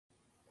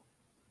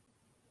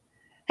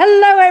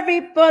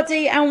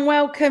everybody, and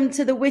welcome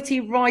to the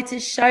Witty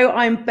Writers Show.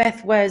 I'm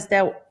Beth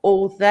Worsdell,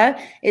 author.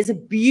 It's a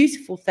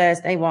beautiful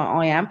Thursday where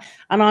I am,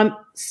 and I'm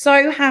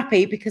so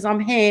happy because I'm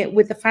here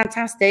with the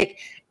fantastic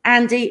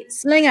Andy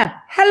Slinger.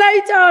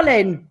 Hello,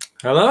 darling.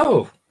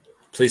 Hello.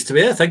 Pleased to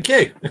be here. Thank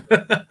you.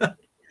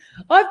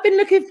 I've been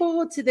looking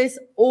forward to this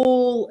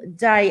all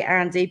day,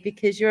 Andy,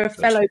 because you're a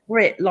fellow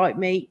Brit like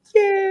me.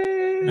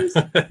 Yes.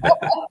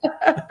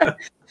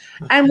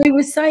 And we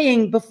were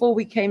saying before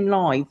we came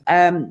live,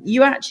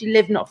 you actually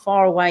live not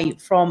far away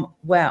from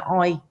where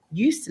I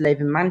used to live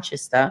in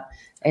Manchester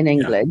in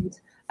England,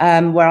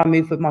 where I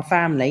moved with my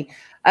family.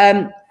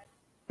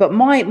 But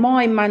my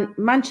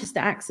Manchester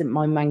accent,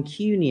 my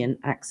Mancunian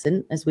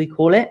accent, as we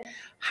call it,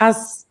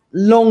 has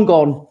long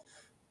gone.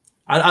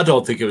 I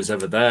don't think it was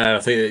ever there. I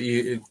think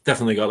you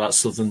definitely got that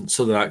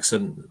southern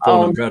accent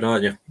born and bred,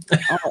 aren't you? I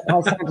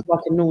sound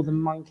like a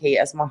northern monkey,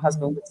 as my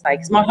husband would say,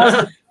 because my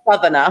husband's a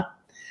southerner.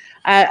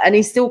 And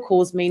he still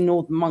calls me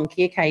Northern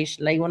Monkey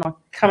occasionally when I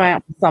come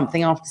out with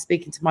something after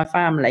speaking to my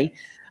family.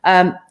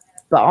 But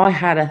I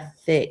had a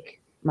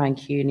thick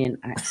Mancunian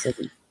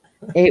accent.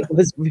 It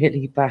was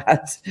really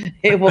bad.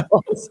 It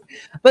was.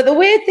 But the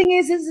weird thing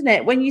is, isn't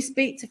it, when you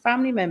speak to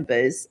family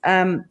members,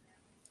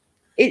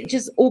 it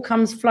just all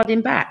comes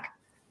flooding back.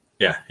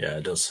 Yeah,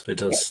 it does. It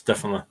does,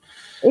 definitely.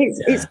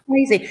 It's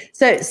crazy.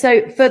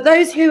 So for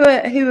those who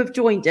have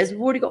joined us,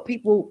 we've already got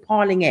people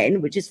piling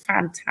in, which is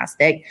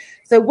fantastic.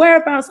 So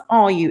whereabouts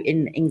are you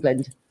in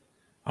England?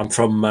 I'm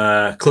from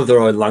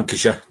Clitheroe in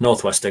Lancashire,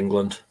 northwest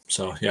England.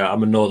 So yeah,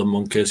 I'm a northern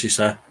monkey, as you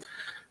say.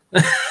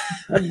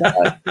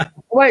 I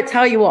won't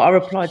tell you what I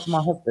replied to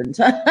my husband.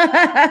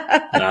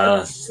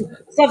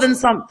 Southern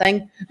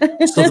something.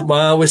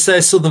 Well, we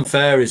say southern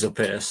fairies up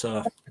here,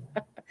 so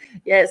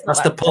yeah, that's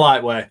the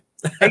polite way.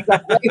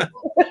 Exactly.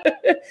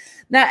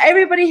 Now,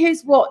 everybody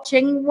who's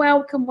watching,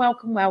 welcome.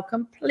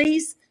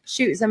 Please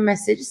shoot us a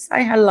message,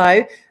 say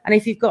hello, and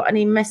if you've got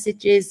any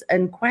messages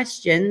and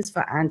questions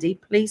for Andy,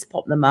 please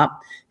pop them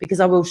up because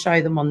I will show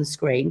them on the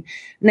screen.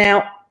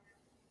 Now,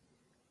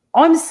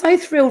 I'm so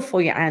thrilled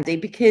for you, Andy,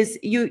 because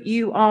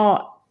you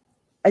are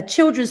a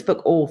children's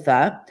book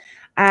author,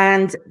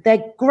 and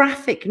they're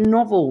graphic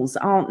novels,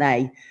 aren't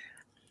they?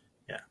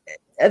 Yeah.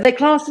 Are they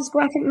classed as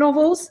graphic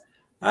novels?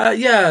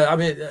 Yeah, I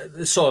mean,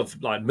 it's sort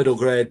of like middle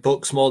grade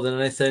books more than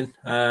anything.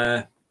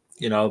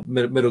 You know,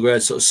 middle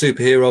grade sort of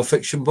superhero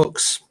fiction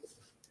books.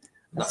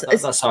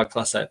 That's how I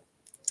class it.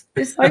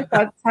 It's so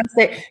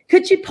fantastic.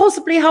 Could you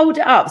possibly hold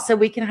it up so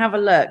we can have a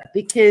look?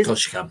 Because of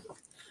course you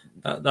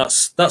can.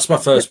 That's my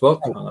first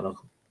book.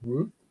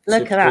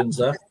 Look at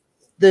that.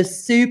 The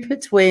Super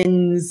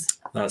Twins.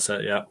 That's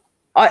it, yeah.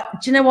 Do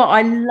you know what?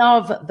 I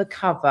love the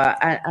cover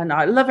and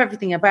I love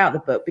everything about the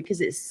book because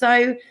it's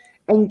so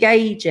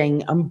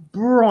engaging and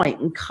bright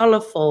and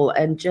colourful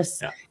and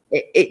just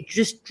it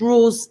just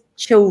draws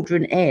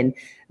children in.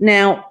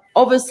 Now,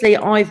 obviously,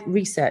 I've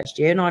researched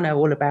you and I know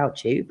all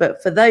about you,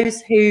 but for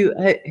those who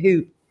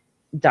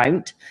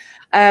don't,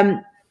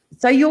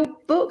 so your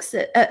books,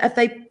 have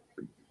they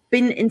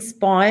been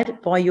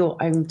inspired by your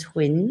own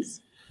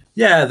twins?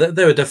 Yeah,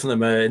 they were definitely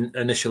my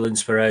initial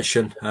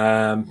inspiration.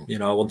 You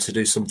know, I wanted to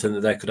do something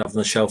that they could have on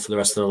the shelf for the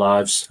rest of their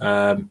lives.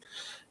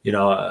 You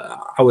know,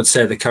 I would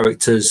say the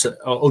characters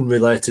are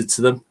unrelated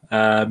to them.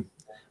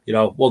 You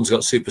know, one's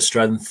got super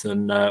strength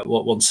and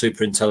one's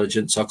super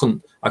intelligent. So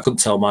I couldn't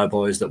tell my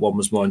boys that one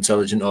was more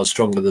intelligent or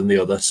stronger than the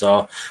other.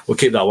 So we'll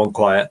keep that one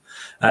quiet.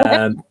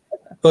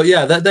 But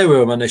yeah, they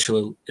were my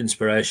initial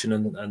inspiration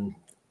and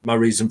my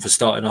reason for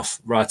starting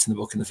off writing the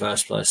book in the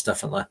first place.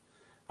 Definitely.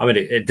 I mean,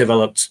 it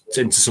developed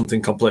into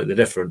something completely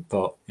different,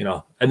 but you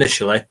know,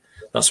 initially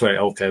that's where it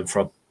all came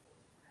from.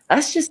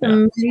 That's just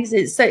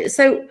amazing.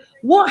 So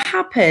what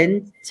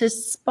happened to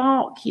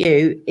spark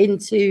you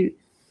into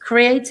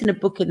creating a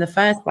book in the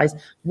first place?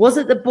 Was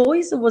it the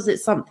boys or was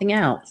it something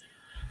else?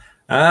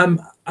 I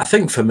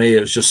think for me, it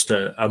was just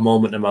a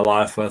moment in my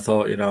life where I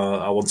thought, you know,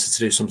 I wanted to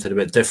do something a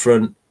bit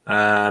different.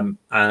 And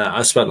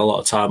I spent a lot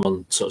of time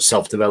on sort of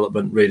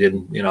self-development,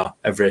 reading, you know,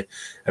 every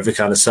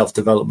kind of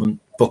self-development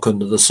book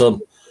under the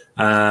sun.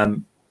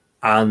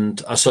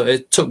 And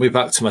it took me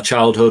back to my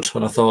childhood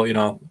when I thought, you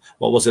know,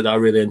 what was it that I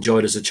really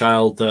enjoyed as a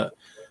child that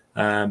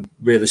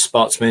really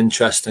sparked my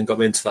interest and got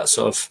me into that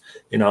sort of,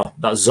 you know,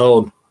 that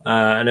zone.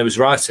 And it was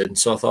writing.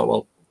 So I thought,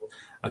 well,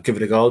 I'll give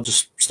it a go. I'll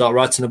just start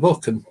writing a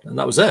book. And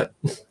that was it.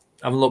 I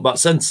haven't looked back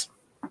since.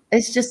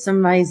 It's just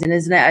amazing,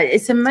 isn't it?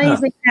 It's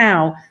amazing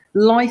how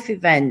life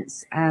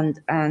events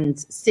and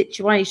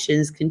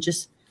situations can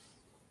just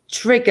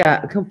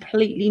trigger a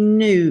completely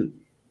new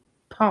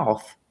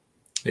path.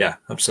 Yeah,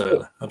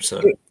 absolutely.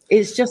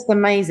 It's just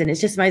amazing.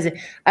 It's just amazing.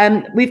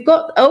 We've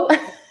got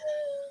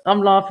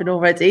I'm laughing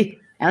already,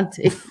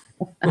 Auntie.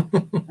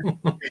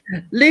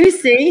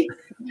 Lucy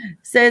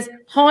says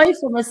hi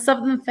from a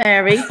southern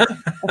fairy.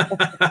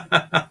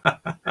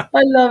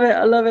 I love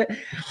it.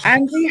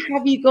 Andy,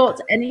 have you got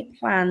any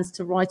plans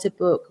to write a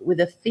book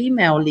with a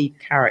female lead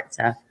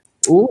character?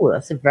 Oh,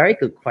 that's a very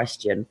good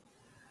question.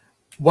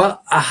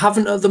 Well, I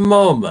haven't at the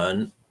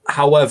moment.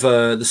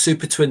 However, the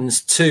Super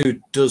Twins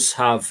 2 does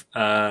have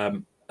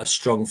a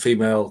strong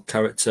female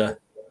character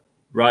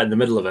right in the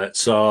middle of it.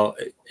 So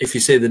if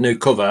you see the new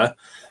cover,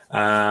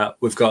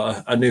 we've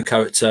got a new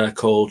character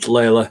called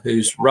Layla,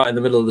 who's right in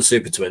the middle of the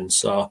Super Twins.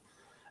 So,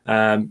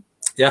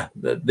 yeah,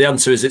 the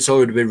answer is it's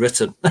already been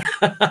written.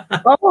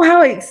 Oh,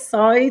 how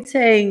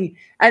exciting!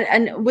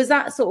 And was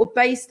that sort of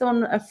based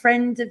on a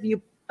friend of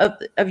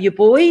your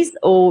boys,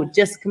 or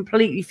just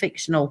completely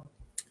fictional?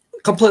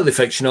 Completely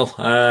fictional.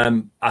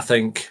 I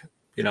think,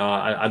 you know,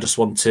 I just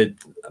wanted,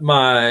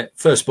 my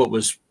first book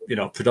was, you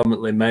know,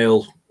 predominantly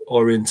male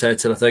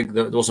orientated. I think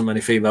there wasn't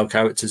many female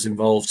characters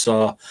involved,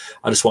 so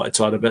I just wanted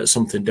to add a bit of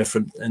something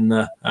different in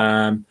there,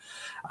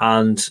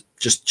 and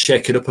just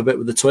shake it up a bit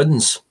with the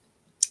twins,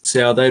 see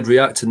how they'd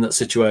react in that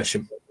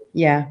situation.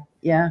 Yeah.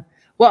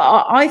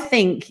 Well, I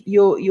think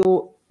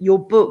your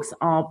books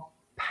are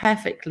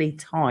perfectly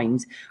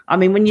timed. I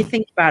mean, when you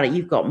think about it,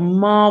 you've got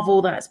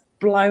Marvel that's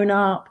blown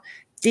up,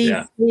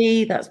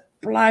 DC that's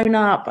blown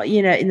up,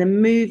 you know, in the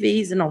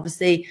movies, and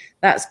obviously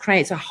that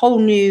creates a whole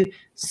new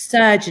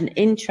surge in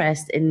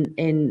interest in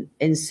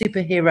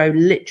superhero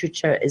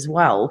literature as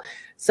well.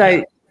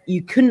 So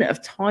you couldn't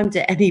have timed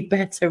it any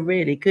better,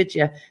 really, could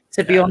you?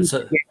 To be honest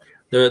with you.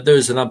 There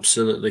is an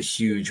absolutely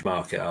huge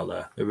market out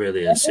there. There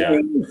really is.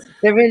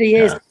 There really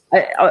is.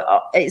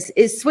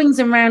 It swings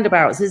and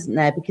roundabouts, isn't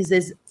there? Because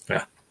there's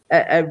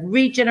a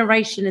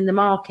regeneration in the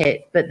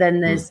market, but then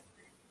there's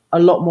a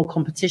lot more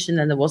competition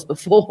than there was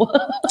before.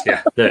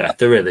 There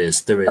really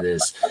is. There really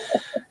is.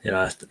 You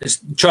know,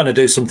 it's trying to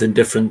do something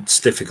different. It's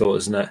difficult,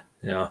 isn't it?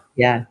 You know?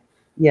 Yeah.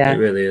 It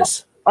really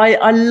is.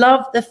 I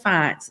love the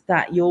fact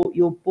that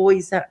your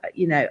boys,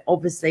 you know,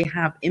 obviously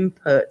have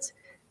input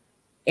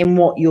in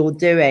what you're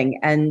doing,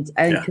 and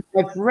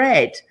I've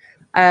read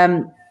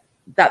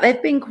that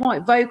they've been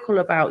quite vocal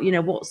about, you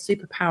know, what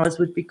superpowers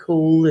would be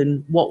cool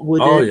and what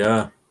would.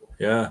 Oh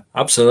yeah,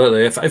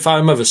 absolutely. If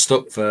I'm ever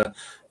stuck for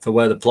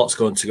where the plot's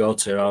going to go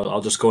to,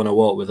 I'll just go on a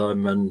walk with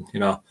them and, you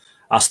know,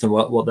 ask them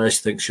what they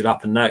think should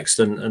happen next,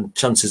 and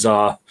chances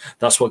are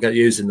that's what get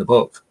used in the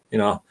book. You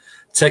know,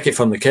 take it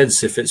from the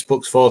kids. If it's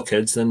books for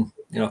kids, then,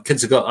 you know,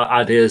 kids have got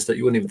ideas that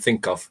you wouldn't even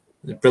think of.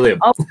 They're brilliant.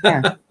 Oh,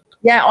 yeah.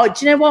 Yeah,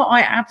 do you know what?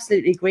 I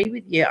absolutely agree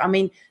with you. I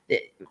mean,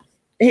 it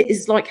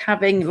is like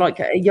having like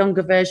a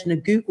younger version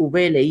of Google,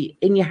 really,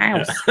 in your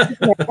house.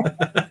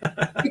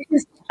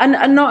 Because, and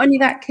not only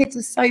that, kids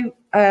are so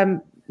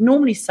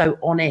normally so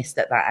honest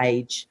at that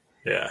age.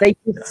 They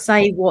just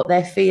say what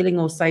they're feeling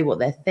or say what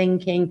they're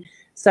thinking.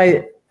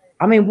 So,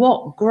 I mean,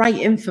 what great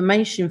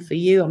information for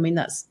you. I mean,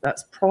 that's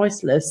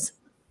priceless.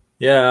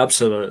 Yeah,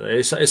 absolutely.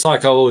 It's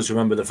like I always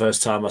remember the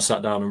first time I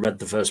sat down and read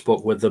the first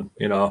book with them,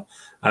 you know,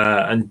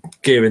 and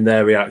hearing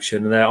their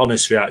reaction and their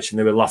honest reaction.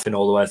 They were laughing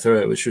all the way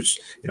through it, which was,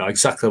 you know,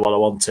 exactly what I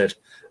wanted.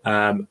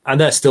 And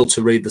they're still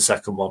to read the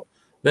second one.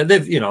 They've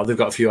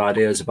got a few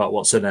ideas about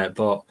what's in it,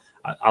 but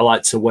I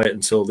like to wait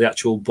until the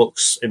actual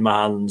book's in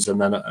my hands,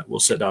 and then we'll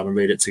sit down and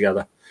read it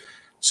together.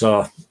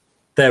 So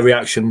their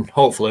reaction,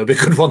 hopefully, will be a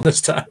good one this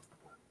time.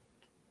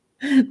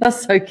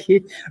 That's so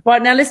cute.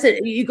 Right, now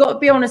listen, you got to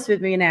be honest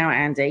with me now,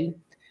 Andy.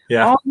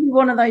 Yeah. Are you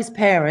one of those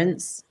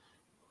parents,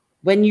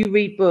 when you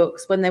read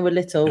books when they were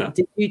little,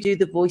 did you do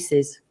the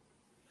voices?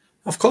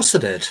 Of course I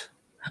did.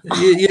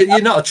 You're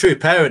not a true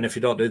parent if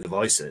you don't do the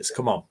voices.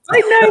 Come on.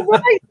 I know,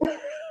 right?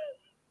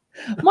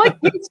 My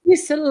kids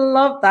used to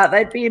love that.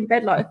 They'd be in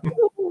bed like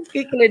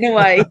giggling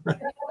away.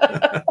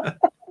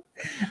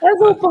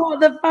 That's all part of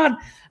the fun.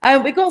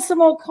 We've got some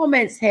more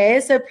comments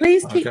here, so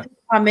please keep them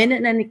coming,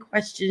 and any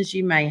questions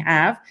you may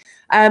have.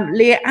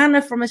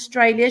 Leanna from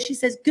Australia, she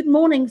says, good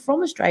morning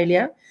from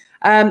Australia.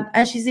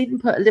 And she's even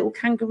put a little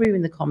kangaroo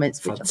in the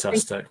comments. Which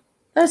fantastic.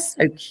 That's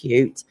so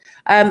cute.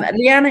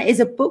 Leanna is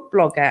a book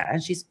blogger,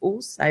 and she's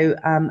also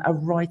a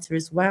writer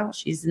as well.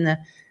 She's in the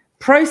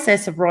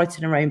process of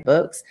writing her own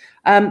books.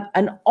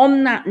 And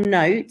on that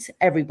note,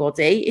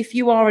 everybody, if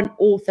you are an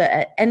author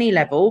at any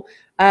level,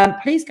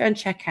 please go and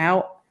check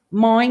out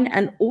mine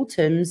and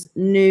Autumn's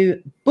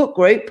new book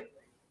group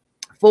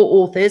for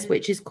authors,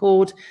 which is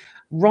called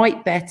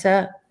Write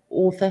Better,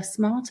 Author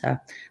Smarter,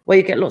 where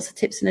you get lots of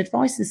tips and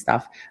advice and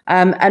stuff.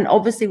 And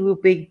obviously we'll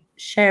be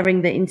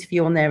sharing the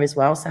interview on there as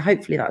well. So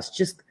hopefully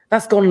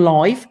that's gone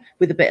live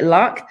with a bit of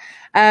luck.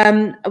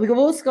 We've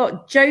also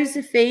got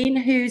Josephine,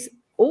 who's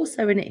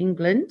also in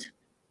England.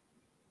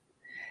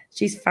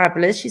 She's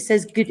fabulous. She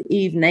says good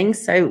evening.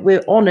 So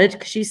we're honoured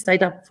because she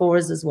stayed up for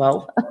us as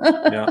well.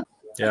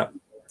 Yeah.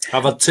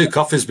 I've had 2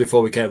 coffees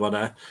before we came on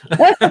air.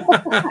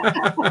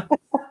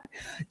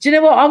 Do you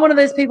know what? I'm one of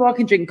those people, I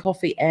can drink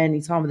coffee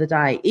any time of the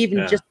day,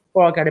 even just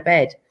before I go to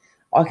bed.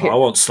 I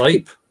won't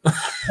sleep.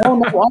 Oh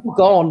no, I'm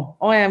gone.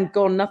 I am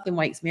gone. Nothing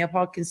wakes me up.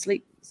 I can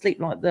sleep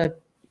like the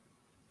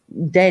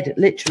dead,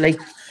 literally.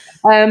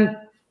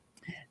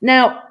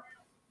 Now,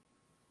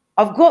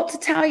 I've got to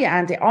tell you,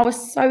 Andy, I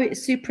was so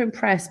super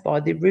impressed by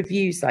the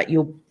reviews that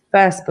your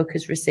first book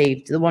has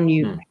received, the one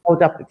you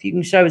held up. If you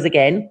can show us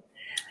again.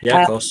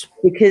 Yeah, of course.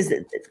 Because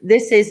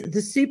this is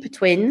the Super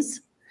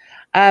Twins,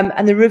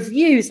 and the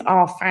reviews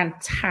are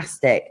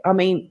fantastic. I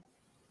mean,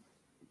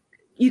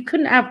 you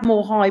couldn't have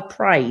more high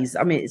praise.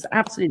 I mean, it's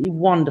absolutely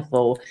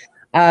wonderful.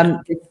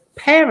 The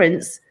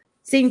parents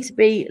seem to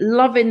be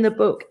loving the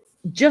book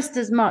just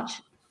as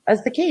much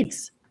as the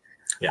kids.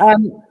 Yeah.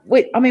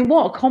 I mean,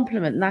 what a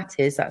compliment that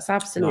is. That's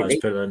absolutely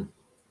brilliant.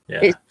 Yeah,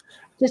 it's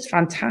just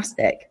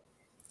fantastic.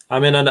 I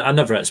mean, I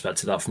never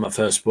expected that from my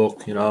first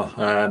book, you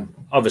know.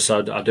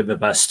 Obviously, I did my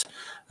best,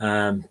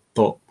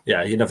 but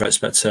yeah, you never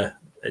expect it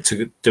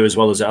to do as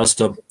well as it has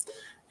done.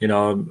 You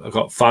know, I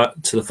got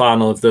to the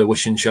final of the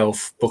Wishing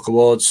Shelf Book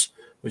Awards,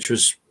 which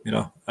was, you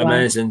know,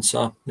 amazing. Wow.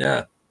 So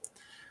yeah,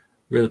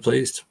 really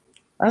pleased.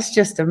 That's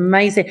just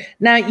amazing.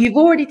 Now you've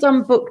already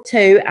done book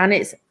 2, and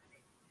it's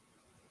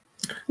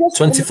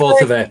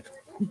 24th of April.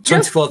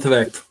 24th of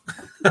April.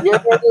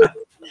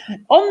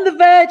 On the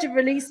verge of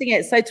releasing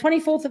it. So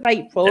 24th of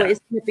April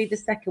is going to be the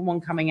second one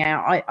coming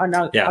out. I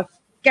know. Yeah. I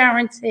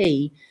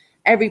guarantee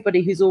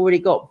everybody who's already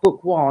got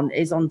book 1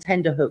 is on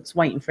tenterhooks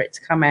waiting for it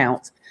to come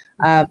out.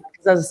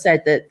 Because as I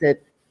said,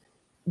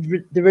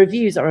 the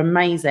reviews are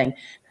amazing.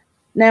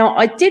 Now,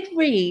 I did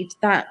read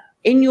that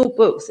in your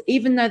books,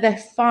 even though they're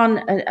fun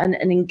and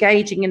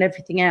engaging and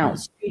everything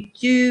else, you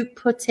do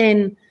put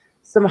in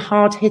some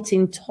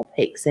hard-hitting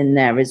topics in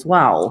there as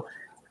well.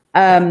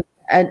 And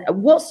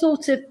what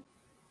sort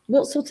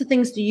of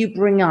things do you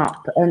bring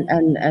up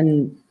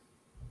and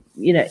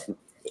you know,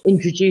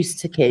 introduce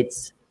to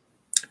kids?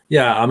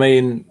 Yeah, I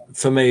mean,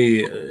 for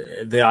me,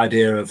 the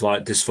idea of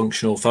like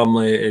dysfunctional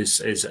family is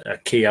a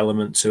key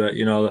element to it.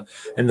 You know,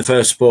 in the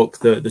first book,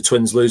 the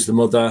twins lose the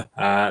mother.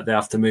 They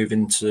have to move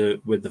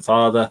with the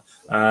father,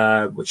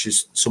 which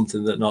is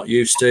something they're not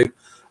used to.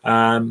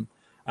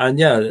 And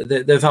yeah,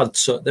 they've had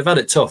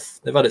it tough.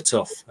 They've had it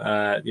tough.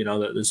 You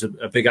know, there's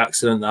a big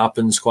accident that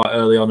happens quite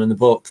early on in the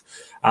book,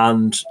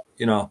 and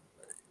you know,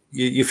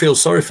 you feel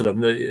sorry for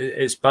them.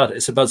 It's bad.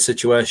 It's a bad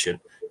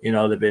situation. You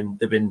know,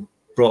 they've been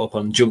brought up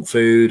on junk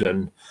food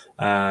and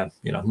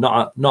you know,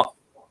 not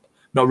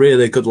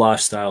really a good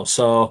lifestyle.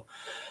 So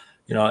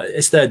you know,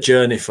 it's their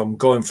journey from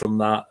going from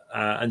that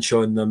and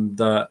showing them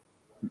that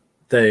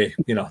they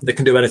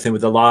can do anything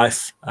with their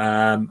life,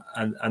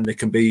 and they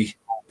can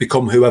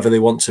become whoever they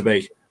want to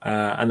be,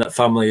 and that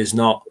family is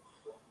not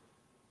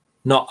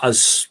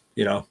as,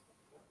 you know,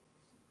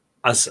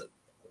 as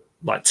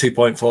like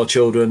 2.4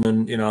 children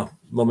and, you know,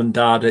 mum and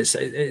dad.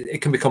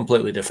 It can be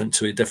completely different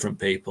to different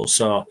people.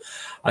 So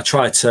I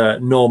try to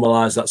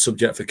normalize that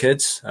subject for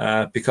kids,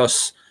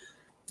 because,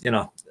 you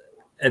know,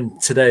 in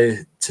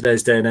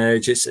today's day and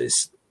age,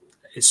 it's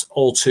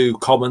all too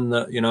common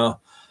that, you know,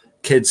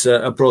 kids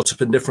are brought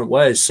up in different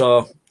ways.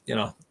 So, you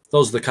know,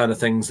 those are the kind of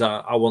things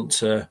that I want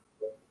to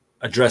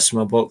address in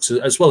my books,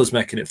 as well as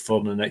making it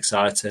fun and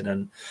exciting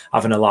and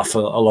having a laugh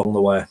along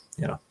the way,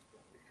 you know.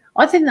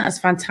 I think that's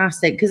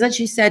fantastic because, as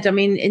you said, I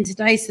mean, in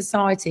today's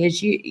society,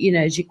 as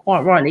you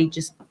quite rightly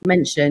just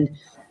mentioned,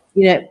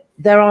 you know,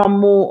 there are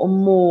more and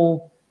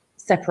more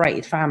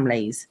separated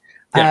families,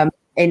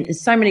 in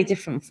so many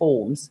different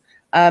forms.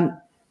 And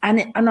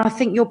I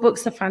think your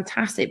books are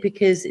fantastic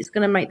because it's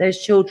going to make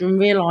those children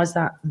realise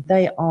that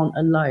they aren't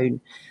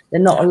alone. They're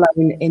not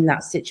alone in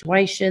that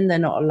situation. They're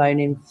not alone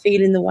in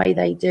feeling the way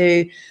they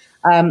do.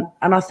 And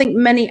I think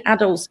many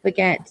adults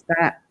forget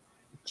that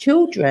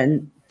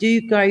children do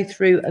go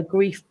through a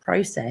grief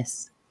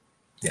process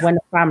when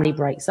a family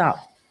breaks up.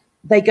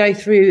 They go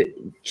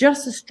through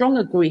just as strong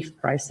a grief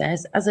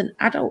process as an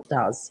adult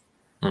does.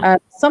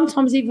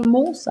 Sometimes even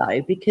more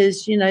so,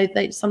 because, you know,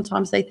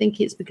 sometimes they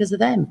think it's because of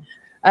them.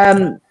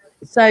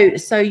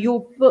 So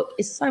your book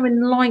is so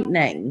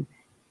enlightening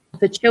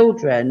for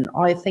children.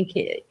 I think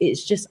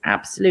it's just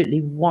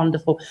absolutely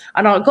wonderful.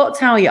 And I've got to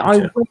tell you,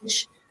 I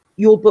wish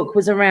your book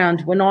was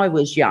around when I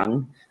was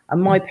young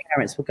and my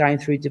parents were going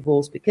through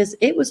divorce, because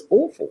it was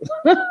awful.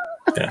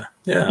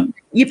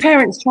 Your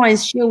parents try and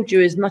shield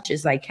you as much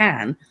as they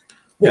can,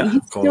 but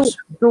you still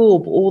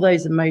absorb all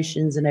those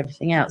emotions and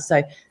everything else.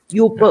 So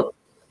your book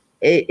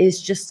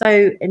is just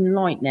so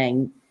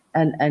enlightening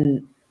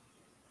and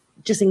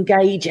just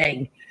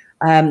engaging.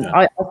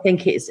 I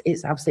think it's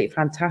absolutely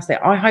fantastic.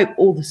 I hope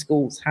all the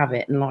schools have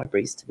it and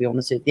libraries, to be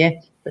honest with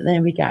you. But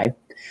there we go.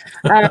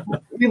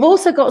 We've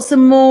also got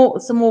some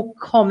more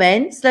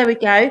comments. There we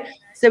go.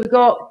 So we've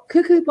got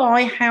Cuckoo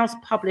By House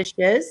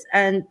Publishers,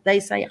 and they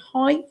say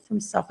hi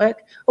from Suffolk.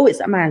 Oh, it's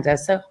Amanda.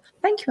 So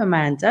thank you,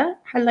 Amanda.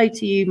 Hello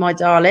to you, my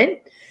darling.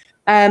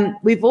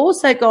 We've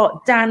also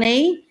got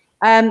Danny.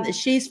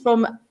 She's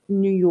from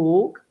New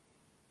York.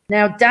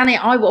 Now, Danny,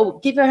 I will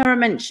give her a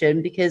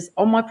mention because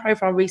on my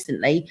profile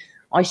recently,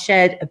 I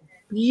shared a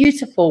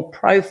beautiful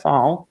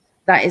profile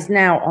that is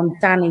now on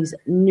Danny's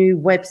new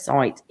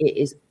website. It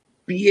is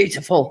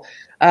beautiful.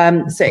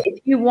 So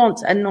if you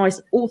want a nice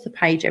author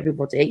page,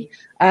 everybody,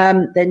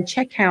 then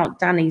check out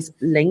Danny's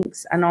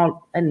links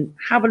and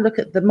have a look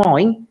at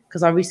mine,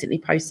 because I recently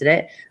posted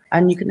it,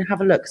 and you can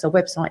have a look because her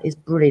website is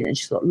brilliant and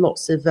she's got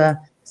lots of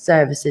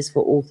services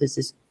for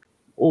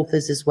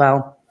authors as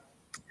well.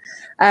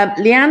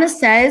 Leanna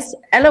says,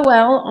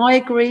 LOL, I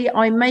agree.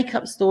 I make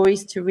up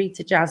stories to read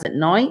to Jazz at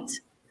night.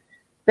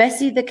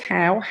 Bessie the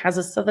cow has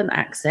a southern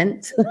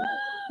accent.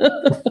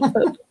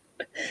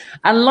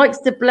 and likes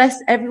to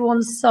bless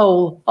everyone's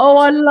soul. Oh,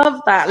 I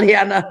love that,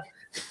 Leanna.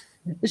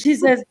 She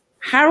says,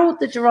 Harold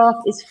the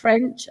giraffe is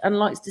French and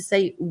likes to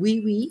say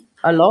oui, oui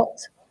a lot.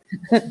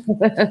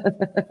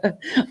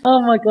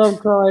 Oh my God, I'm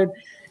crying.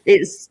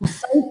 It's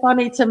so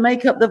funny to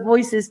make up the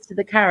voices to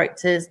the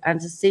characters and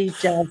to see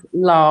Jazz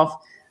laugh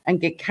and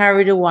get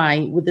carried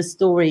away with the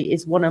story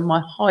is one of my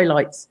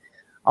highlights.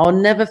 I'll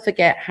never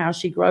forget how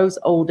she grows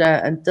older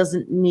and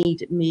doesn't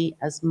need me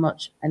as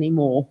much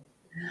anymore.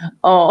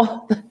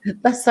 Oh,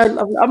 that's so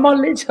lovely.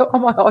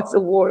 My eyes are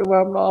watering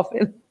where I'm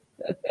laughing.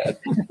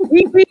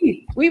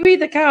 We be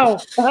the cow.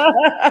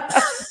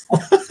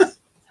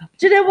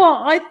 Do you know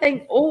what? I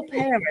think all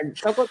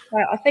parents,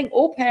 I think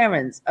all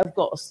parents have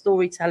got a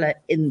storyteller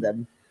in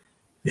them.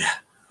 Yeah,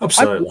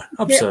 absolutely.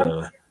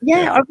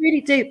 Yeah, I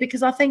really do,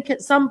 because I think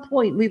at some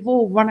point we've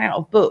all run out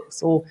of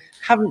books or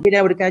haven't been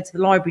able to go to the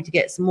library to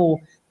get some more,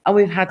 and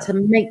we've had to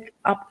make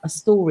up a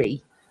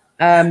story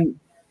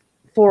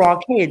for our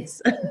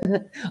kids.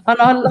 And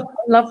I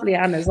love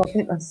Leanna's. I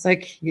think that's so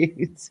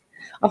cute.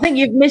 I think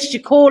you've missed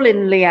your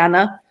calling,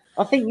 Leanna.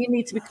 I think you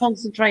need to be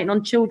concentrating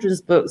on children's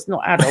books,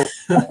 not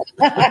adults.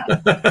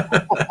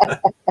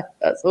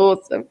 That's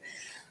awesome.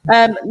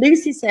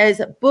 Lucy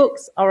says,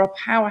 books are a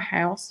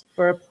powerhouse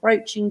for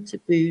approaching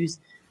taboos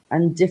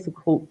and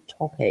difficult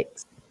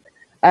topics.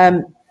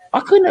 I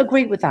couldn't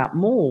agree with that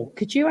more.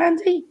 Could you,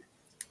 Andy?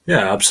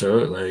 Yeah,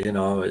 absolutely. You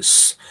know,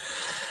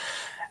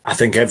 I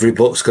think every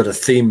book's got a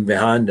theme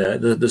behind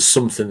it. There's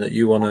something that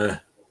you want to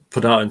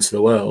put out into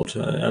the world,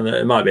 and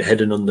it might be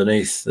hidden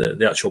underneath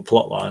the actual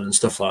plot line and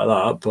stuff like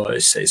that, but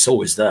it's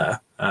always there.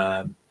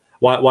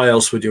 Why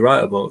else would you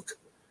write a book?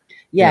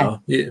 Yeah,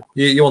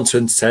 you want to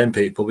entertain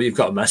people, but you've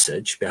got a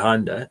message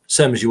behind it,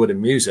 same as you would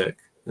in music.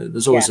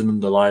 There's always an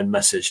underlying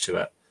message to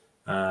it.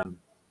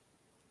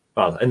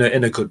 Well,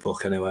 in a good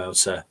book anyway, I would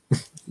say.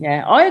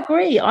 Yeah, I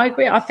agree.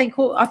 I think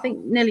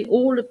nearly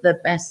all of the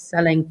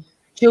best-selling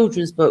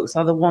children's books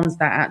are the ones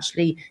that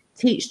actually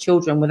teach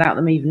children without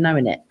them even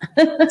knowing it.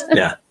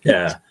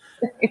 Yeah.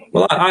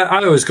 Well,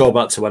 I always go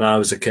back to when I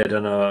was a kid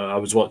and I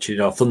was watching,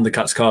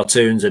 Thundercats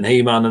cartoons and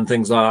He-Man and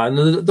things like that,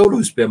 and there would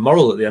always be a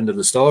moral at the end of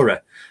the story.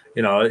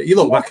 You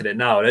look back at it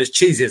now and it's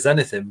cheesy as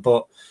anything,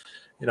 but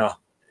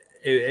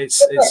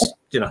it's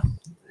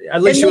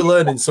at least you were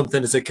learning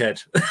something as a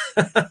kid.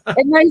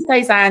 In those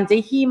days,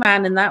 Andy,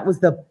 He-Man and that was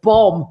the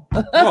bomb.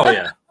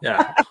 Oh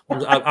yeah.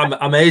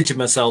 I'm aging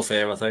myself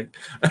here, I think.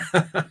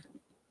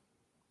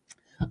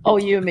 Oh,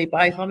 you and me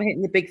both. I'm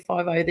hitting the big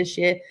 50 this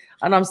year,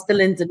 and I'm still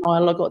in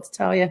denial. I've got to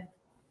tell you,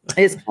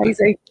 it's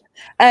crazy.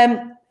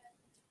 Now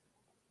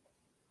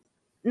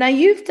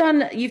you've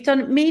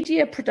done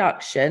media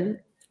production,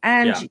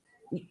 and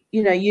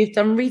you've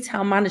done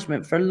retail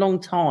management for a long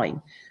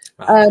time.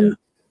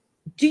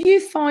 Do you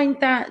find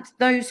that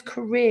those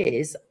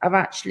careers have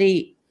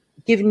actually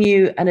given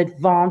you an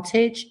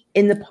advantage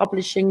in the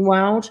publishing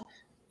world?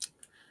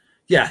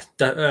 Yeah,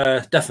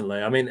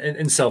 definitely. I mean,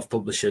 in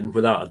self-publishing,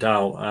 without a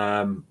doubt,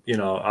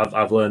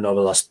 I've learned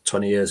over the last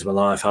 20 years of my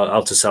life how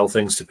to sell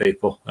things to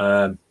people.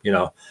 I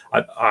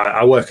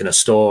work in a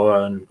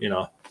store and,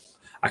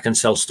 I can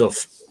sell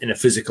stuff in a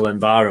physical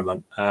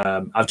environment.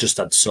 I've just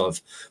had to sort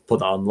of put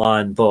that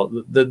online, but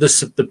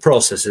the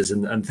processes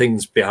and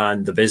things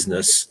behind the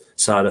business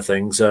side of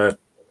things are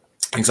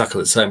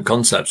exactly the same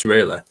concepts,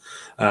 really.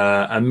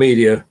 And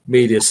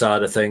media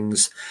side of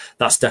things,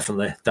 that's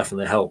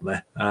definitely helped me.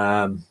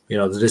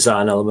 The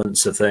design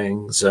elements of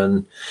things,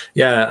 and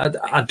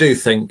I do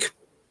think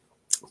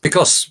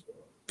because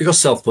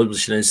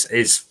self-publishing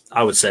is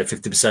I would say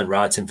 50%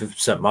 writing,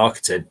 50%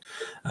 marketing.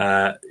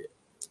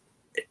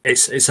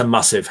 It's a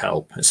massive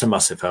help. It's a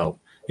massive help.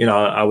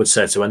 I would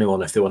say to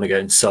anyone, if they want to get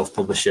into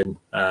self-publishing,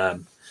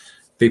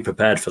 be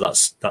prepared for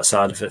that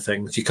side of it.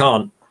 Things you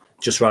can't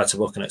just write a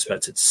book and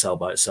expect it to sell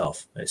by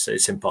itself.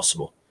 It's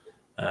impossible.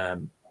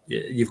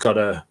 You've got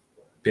to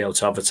be able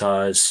to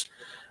advertise,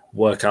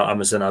 work out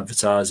Amazon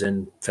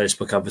advertising,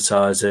 Facebook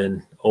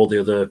advertising, all the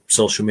other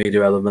social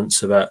media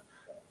elements of it.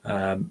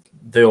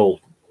 They're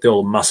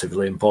all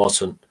massively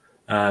important.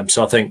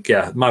 So I think,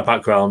 my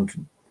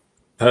background,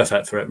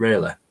 perfect for it,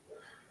 really.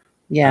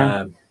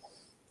 Yeah.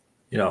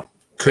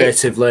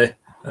 Creatively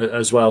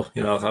as well.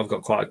 I've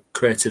got quite a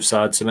creative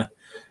side to me,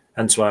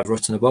 hence why I've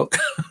written a book.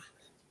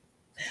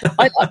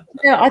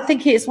 I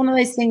think it's one of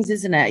those things,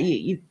 isn't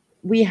it?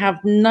 We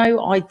have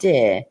no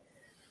idea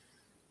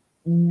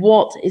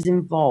what is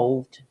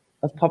involved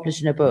of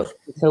publishing a book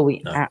until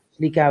we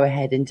actually go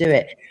ahead and do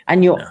it.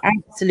 And you're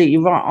absolutely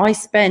right. I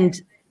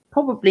spend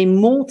probably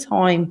more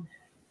time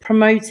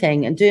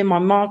promoting and doing my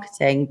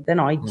marketing than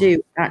I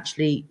do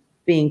actually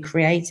being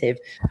creative.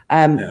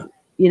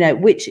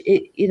 Which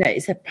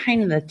it's a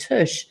pain in the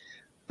tush,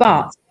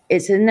 but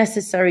it's a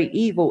necessary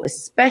evil,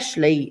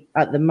 especially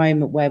at the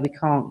moment where we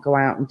can't go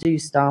out and do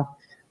stuff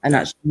and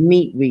actually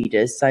meet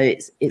readers. So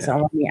it's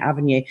our only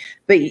avenue.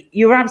 But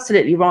you're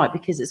absolutely right,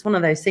 because it's one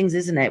of those things,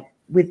 isn't it?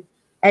 With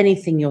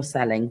anything you're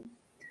selling,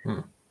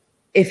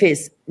 if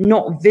it's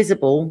not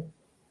visible,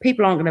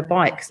 people aren't going to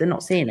buy it because they're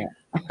not seeing it.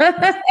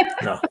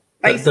 No,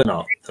 they're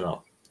not.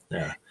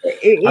 Yeah.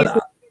 It is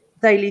a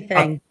daily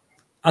thing.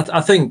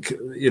 I think,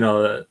 you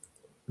know,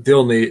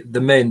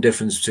 the main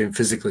difference between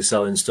physically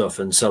selling stuff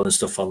and selling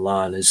stuff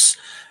online is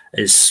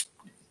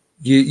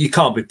you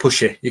can't be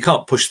pushy. You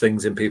can't push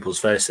things in people's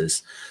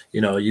faces.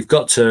 You know, you've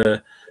got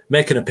to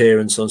make an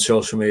appearance on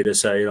social media,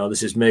 say, you know,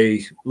 this is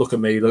me, look at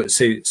me,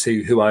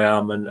 see who I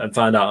am, and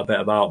find out a bit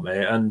about me.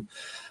 And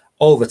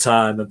over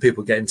time, and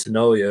people getting to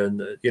know you,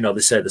 and, you know, they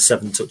say the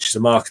 7 touches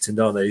of marketing,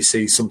 don't they? You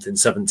see something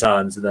 7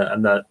 times,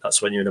 and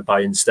that's when you're in a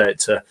buying state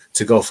to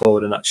go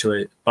forward and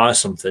actually buy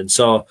something.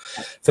 So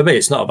for me,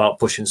 it's not about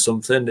pushing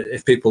something.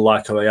 If people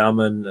like who I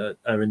am and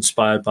are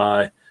inspired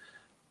by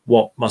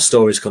what my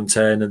stories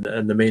contain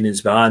and the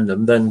meanings behind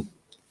them, then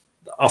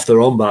off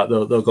their own back,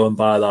 they'll go and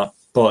buy that.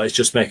 But it's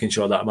just making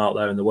sure that I'm out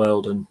there in the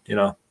world, and, you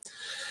know,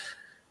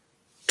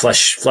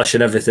 flesh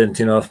and everything,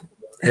 you know,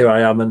 here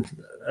I am,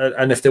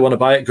 and if they want to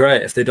buy it,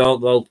 great. If they don't,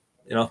 well,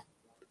 you know,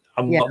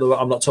 I'm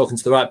not talking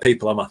to the right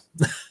people, am I?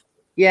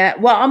 Yeah,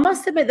 well, I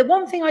must admit, the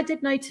one thing I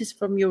did notice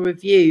from your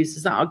reviews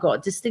is that I got a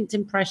distinct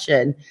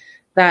impression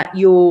that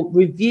your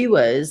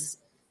reviewers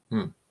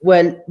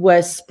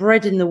were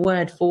spreading the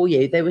word for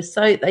you. They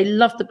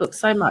loved the book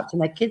so much,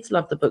 and their kids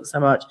loved the book so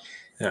much.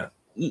 Yeah.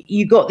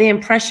 You got the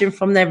impression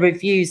from their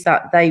reviews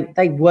that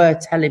they were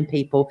telling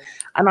people.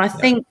 And I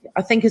think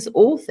as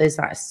authors,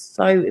 that's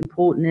so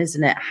important,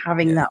 isn't it?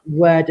 Having that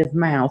word of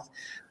mouth.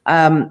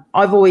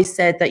 I've always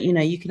said that, you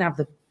know, you can have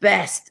the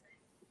best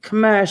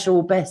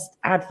commercial, best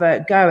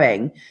advert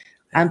going,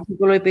 and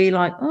people will be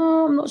like,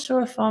 oh, I'm not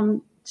sure if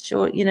I'm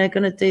you know,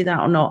 going to do that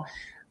or not.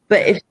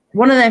 But if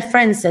one of their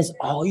friends says,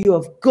 oh, you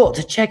have got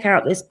to check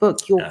out this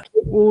book, your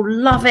kid will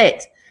love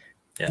it.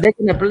 Yeah. They're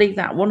going to believe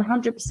that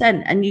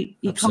 100%. And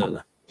you can't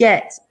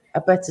get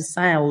a better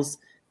sales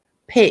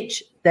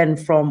pitch than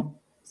from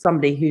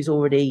somebody who's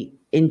already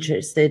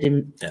interested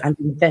in and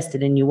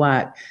invested in your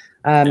work.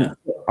 I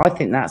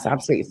think that's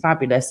absolutely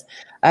fabulous.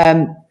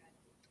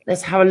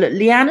 Let's have a look.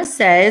 Leanna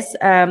says,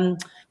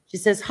 she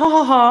says, ha,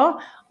 ha, ha.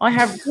 I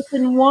have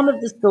written one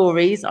of the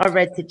stories I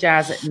read to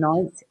Jazz at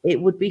night. It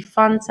would be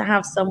fun to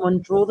have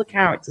someone draw the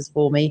characters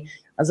for me,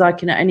 as I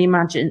can only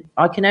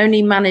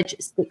manage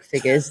stick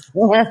figures.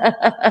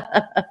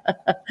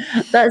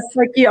 That's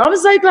so cute. I'm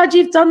so glad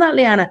you've done that,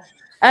 Leanna.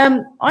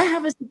 I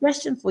have a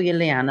suggestion for you,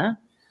 Leanna.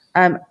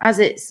 As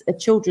it's a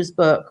children's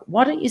book,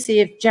 why don't you see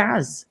if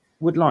Jazz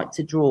would like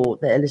to draw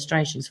the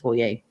illustrations for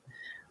you?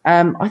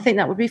 I think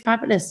that would be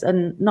fabulous.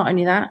 And not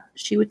only that,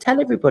 she would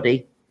tell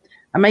everybody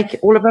and make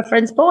all of her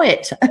friends buy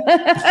it.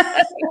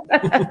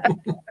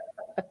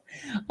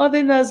 I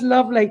think that's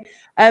lovely.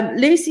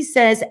 Lucy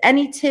says,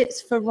 any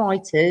tips for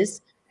writers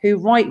who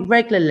write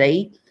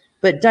regularly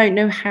but don't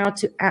know how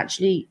to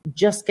actually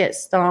just get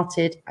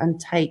started and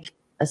take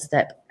a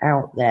step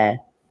out there?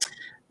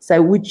 So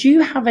would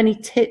you have any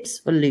tips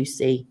for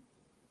Lucy?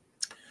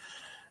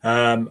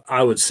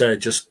 I would say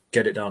just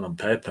get it down on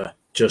paper.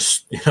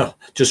 Just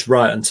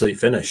write until you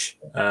finish.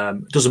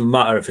 It doesn't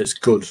matter if it's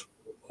good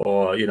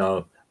or, you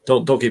know,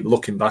 don't keep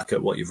looking back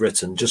at what you've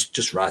written.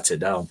 Just write it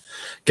down.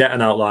 Get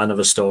an outline of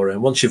a story,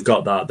 and once you've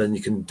got that, then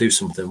you can do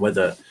something with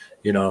it.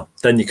 You know,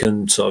 then you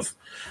can sort of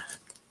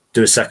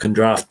do a second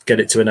draft,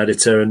 get it to an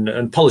editor,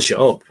 and polish it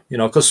up. You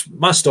know, because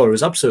my story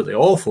was absolutely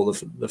awful,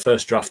 the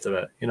first draft of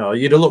it. You know,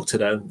 you'd have looked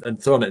at it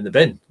and thrown it in the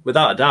bin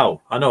without a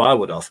doubt. I know I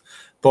would have.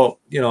 But,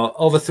 you know,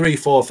 over 3,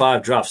 4,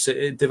 5 drafts,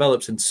 it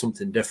develops into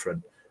something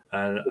different.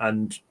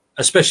 And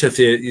especially if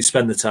you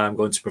spend the time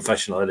going to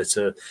professional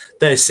editor,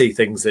 they see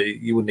things that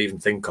you wouldn't even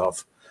think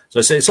of. So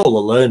it's all a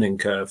learning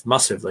curve,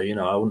 massively. You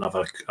know, I wouldn't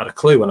have had a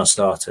clue when I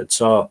started.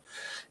 So,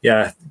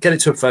 yeah, get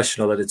it to a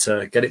professional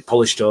editor, get it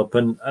polished up,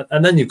 and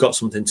then you've got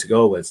something to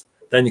go with.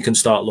 Then you can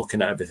start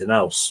looking at everything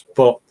else.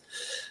 But,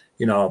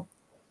 you know,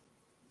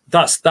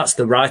 that's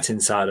the writing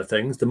side of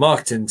things. The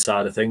marketing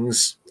side of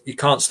things, you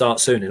can't start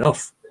soon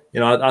enough. You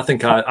know, I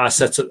think I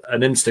set up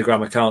an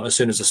Instagram account as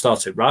soon as I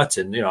started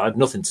writing. You know, I had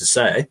nothing to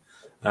say.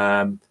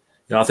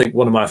 You know, I think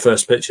one of my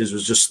first pictures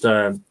was just,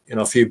 you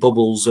know, a few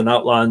bubbles and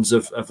outlines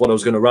of what I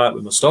was going to write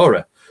with my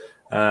story.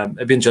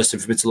 It'd be interesting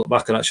for me to look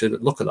back and actually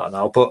look at that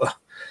now. But,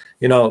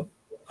 you know,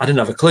 I didn't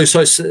have a clue.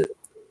 So it's,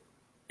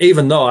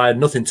 even though I had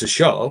nothing to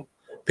show,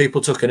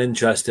 people took an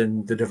interest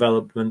in the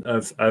development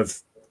of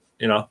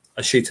you know,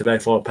 a sheet of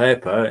A4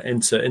 paper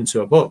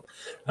into a book.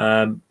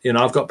 You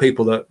know, I've got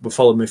people that were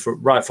following me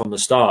right from the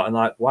start, and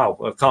like, wow,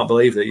 I can't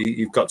believe that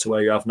you've got to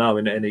where you have now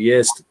in a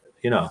year's,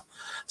 you know.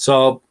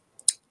 So,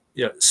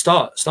 yeah,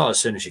 start as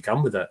soon as you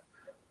can with it,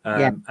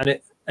 and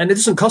it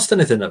doesn't cost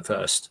anything at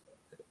first.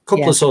 A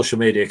couple of social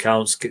media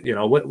accounts, you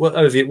know,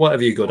 whatever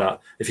you're good at.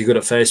 If you're good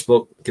at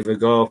Facebook, give it a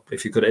go.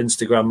 If you're good at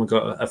Instagram and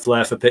got a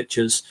flair for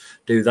pictures,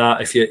 do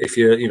that. If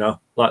you're you know,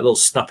 like little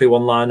snappy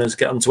one-liners,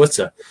 get on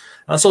Twitter.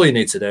 That's all you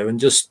need to do, and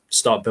just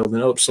start building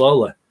it up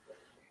slowly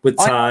with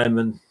time,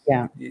 and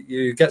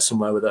you get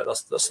somewhere with it.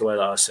 That's the way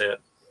that I see it.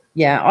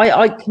 Yeah,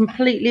 I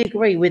completely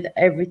agree with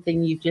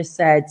everything you've just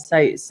said.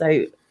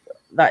 So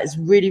that is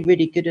really,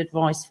 really good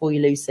advice for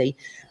you, Lucy.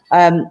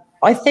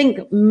 I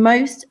think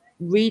most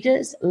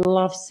readers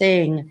love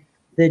seeing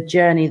the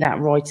journey that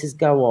writers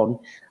go on.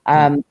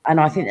 And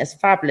I think that's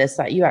fabulous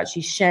that you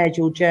actually shared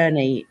your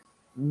journey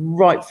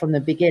right from the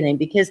beginning,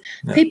 because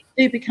people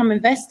do become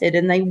invested,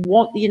 and they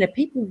want, you know,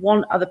 people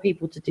want other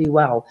people to do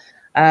well.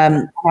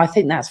 I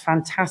think that's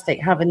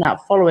fantastic, having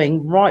that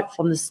following right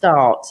from the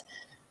start,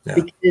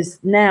 because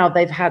now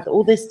they've had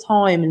all this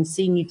time and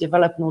seen you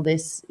develop and all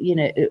this, you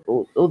know,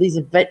 all these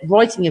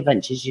writing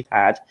adventures you've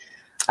had,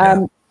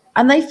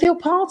 and they feel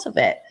part of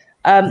it.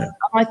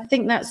 I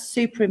think that's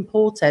super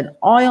important.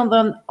 I,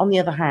 on the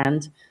other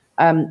hand,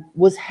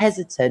 was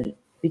hesitant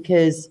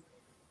because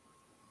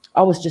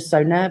I was just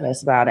so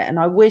nervous about it, and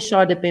I wish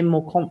I'd have been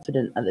more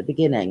confident at the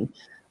beginning.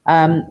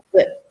 But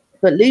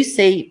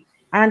Lucy,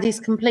 Andy's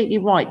completely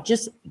right.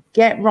 Just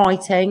get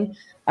writing.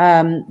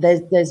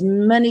 There's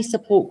many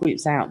support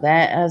groups out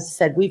there. As I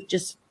said, we've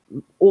just,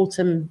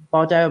 Autumn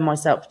Bardot and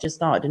myself just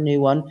started a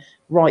new one,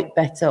 Write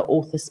Better,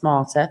 Author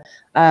Smarter,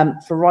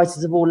 for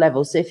writers of all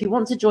levels. So if you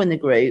want to join the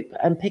group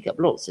and pick up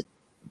lots of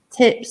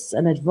tips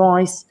and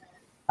advice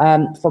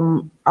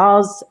from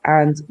us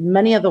and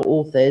many other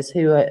authors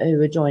who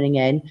are joining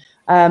in,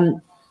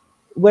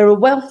 we're a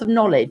wealth of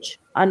knowledge,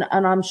 and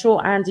I'm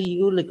sure, Andy,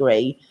 you'll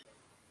agree.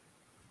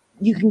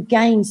 You can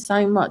gain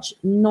so much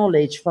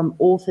knowledge from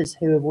authors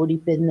who have already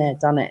been there,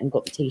 done it, and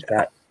got the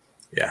t-shirt.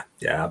 Yeah,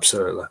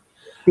 absolutely.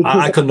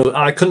 I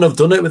couldn't have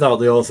done it without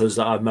the authors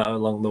that I've met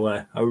along the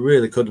way. I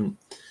really couldn't.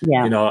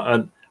 You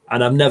know,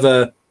 and I've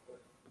never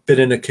been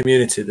in a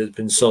community that's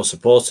been so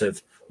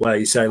supportive, where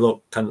you say,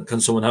 look,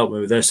 can someone help me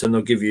with this, and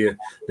they'll give you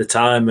the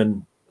time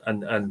and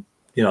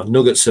you know,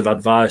 nuggets of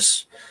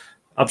advice.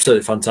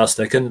 Absolutely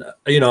fantastic. And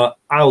you know,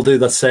 I'll do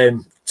the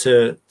same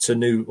to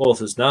new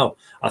authors now.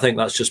 I think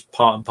that's just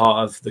part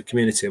of the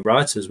community of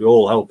writers. We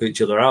all help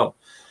each other out.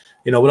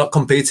 You know, we're not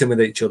competing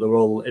with each other. We're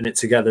all in it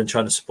together and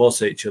trying to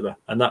support each other.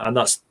 And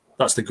that's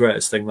the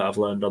greatest thing that I've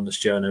learned on this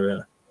journey,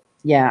 really.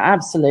 Yeah,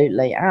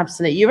 absolutely.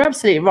 You're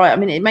absolutely right. I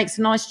mean, it makes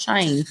a nice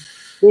change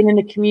being in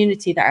a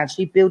community that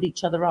actually build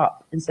each other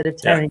up instead of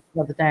tearing each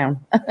other down.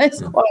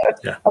 It's quite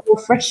a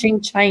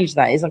refreshing change,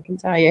 that is, I can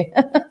tell you.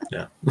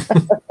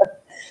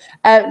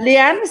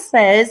 Leanne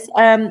says,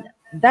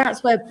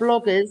 that's where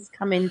bloggers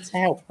come in to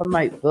help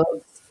promote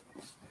books.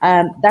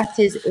 That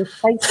is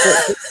if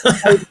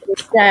Facebook goes to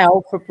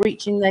jail for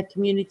breaching their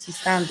community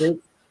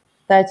standards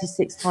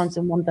 36 times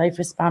in one day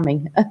for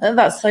spamming.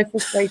 That's so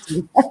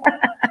frustrating.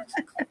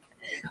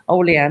 Oh,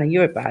 Leanna,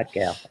 you're a bad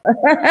girl.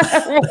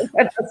 What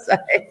can I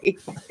say?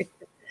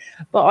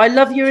 But I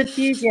love your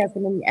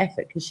enthusiasm and your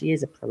effort, because she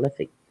is a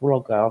prolific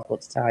blogger, I've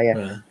got to tell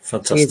you.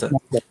 Fantastic.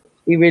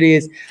 He really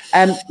is.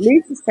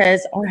 Lisa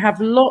says, I have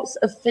lots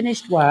of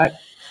finished work,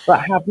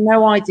 but have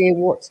no idea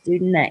what to do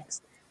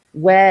next.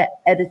 Where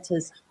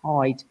editors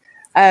hide.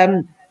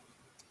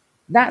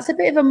 That's a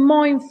bit of a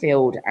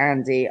minefield,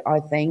 Andy, I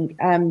think.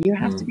 You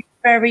have to be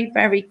very,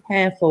 very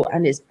careful,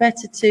 and it's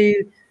better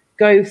to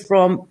go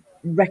from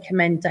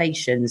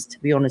recommendations, to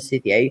be honest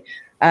with you.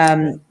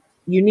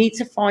 You need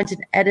to find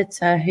an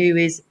editor who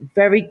is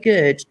very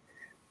good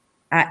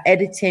at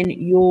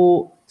editing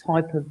your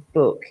type of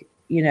book,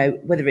 you know,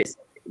 whether it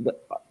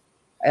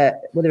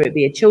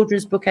be a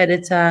children's book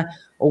editor,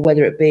 or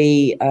whether it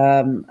be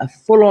a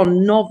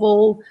full-on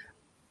novel,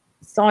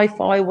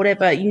 sci-fi,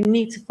 whatever. You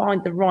need to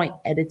find the right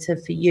editor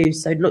for you.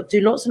 So look,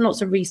 do lots and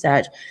lots of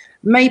research.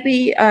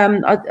 Maybe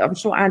I'm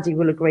sure Andy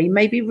will agree,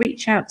 maybe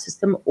reach out to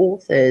some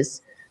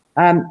authors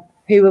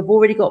who have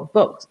already got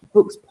books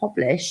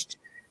published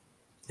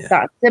that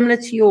are similar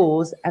to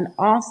yours, and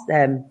ask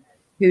them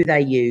who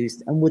they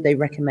used and would they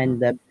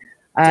recommend them.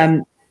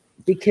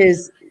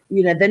 Because,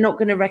 you know, they're not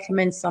going to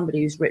recommend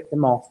somebody who's ripped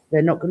them off.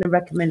 They're not going to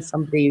recommend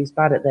somebody who's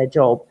bad at their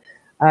job.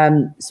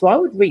 So I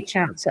would reach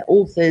out to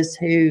authors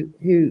who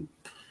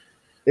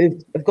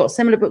have got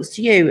similar books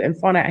to you and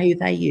find out who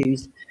they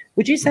use.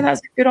 Would you say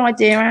that's a good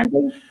idea,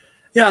 Andy?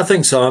 Yeah, I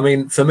think so. I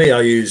mean, for me,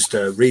 I used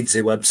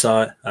Readsy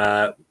website,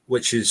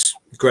 which is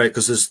great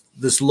because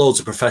there's loads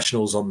of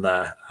professionals on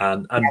there,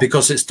 and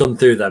because it's done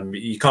through them,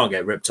 you can't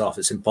get ripped off.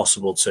 It's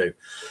impossible to.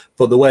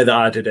 But the way that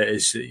I did it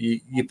is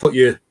you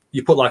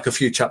put like a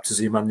few chapters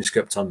of your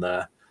manuscript on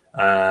there,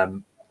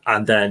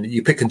 and then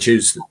you pick and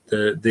choose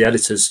the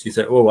editors. You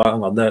think, oh,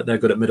 hang on, they're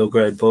good at middle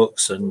grade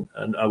books and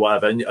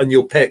whatever, and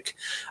you'll pick,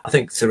 I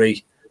think,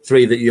 three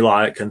that you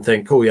like and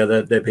think, oh yeah,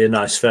 they'd be a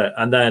nice fit,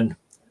 and then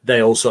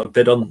they all sort of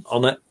bid on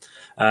it.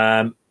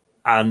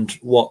 And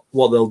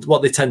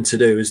what they tend to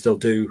do is they'll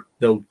do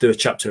a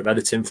chapter of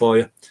editing for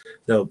you.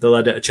 They'll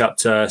edit a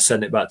chapter,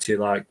 send it back to you,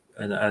 like,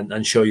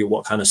 and show you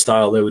what kind of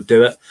style they would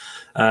do it.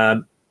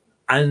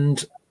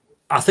 And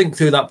I think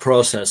through that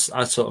process,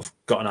 I sort of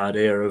got an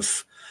idea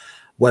of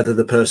whether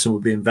the person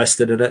would be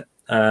invested in it.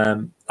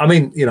 I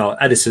mean, you know,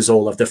 editors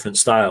all have different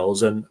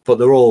styles, but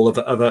they're all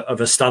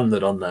of a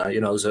standard on there.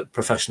 You know, there's a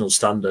professional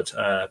standard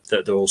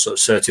that they're also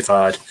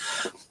certified.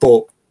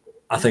 But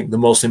I think the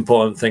most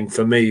important thing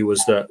for me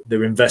was that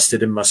they're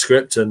invested in my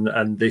script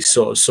and they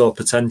sort of saw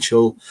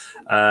potential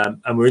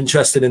and were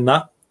interested in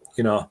that,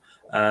 you know,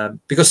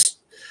 because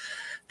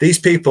these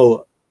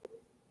people,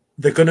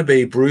 they're going to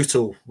be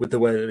brutal with the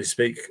way that they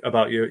speak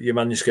about your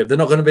manuscript. They're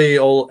not going to be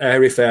all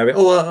airy-fairy.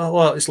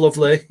 Oh, it's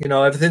lovely. You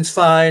know, everything's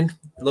fine.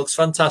 It looks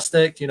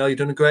fantastic. You know, you've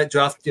done a great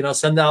draft. You know,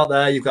 send it out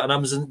there. You've got an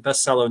Amazon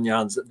bestseller on your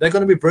hands. They're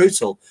going to be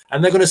brutal.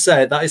 And they're going to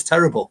say, that is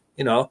terrible.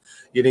 You know,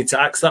 you need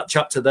to axe that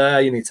chapter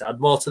there. You need to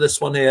add more to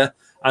this one here.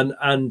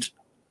 And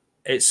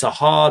it's a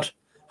hard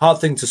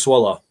thing to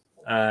swallow.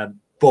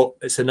 But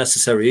it's a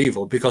necessary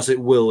evil because it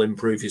will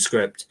improve your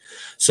script.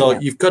 So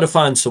you've got to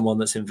find someone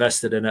that's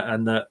invested in it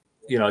and that,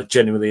 you know,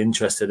 genuinely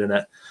interested in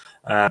it.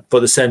 But at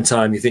the same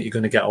time, you think you're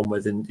going to get on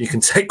with and you can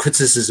take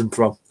criticism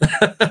from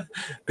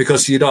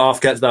because you don't half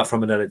get that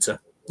from an editor.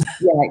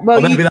 Yeah,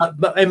 well, maybe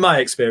that, in my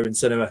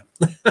experience, anyway.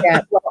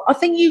 Yeah, well, I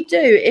think you do.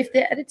 If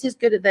the editor's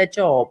good at their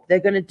job, they're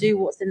going to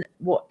do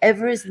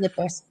whatever is in the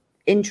best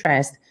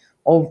interest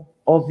of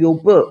your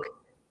book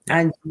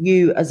and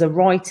you as a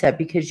writer,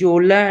 because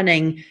you're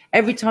learning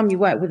every time you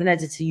work with an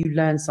editor. You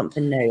learn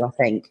something new. I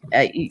think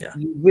you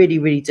really,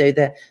 really do.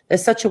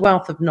 There's such a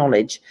wealth of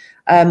knowledge.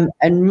 And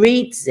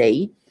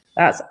Reedsy,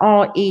 that's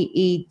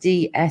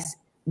REEDSY,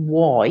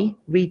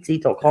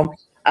 Reedsy.com,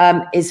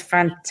 is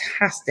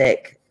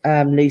fantastic.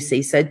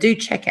 Lucy, so do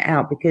check it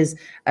out because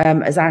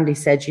as Andy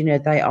said, you know,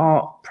 they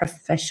are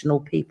professional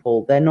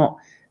people. They're not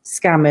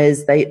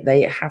scammers.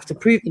 They have to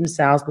prove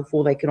themselves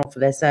before they can offer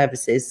their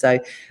services. So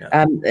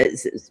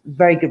it's a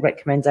very good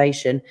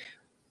recommendation.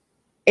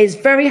 It's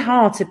very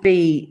hard to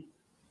be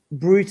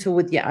brutal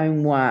with your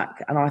own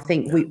work, and I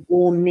think we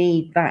all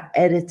need that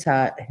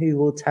editor who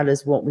will tell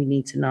us what we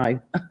need to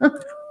know.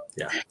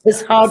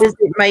 As hard as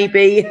it may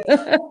be.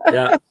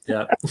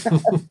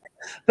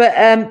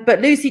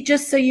 But Lucy,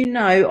 just so you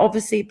know,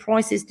 obviously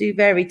prices do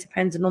vary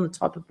depending on the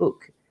type of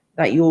book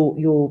that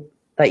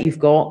you've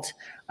got,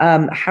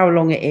 how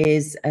long it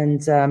is,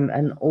 and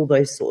all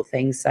those sort of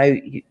things. So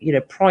you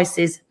know,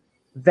 prices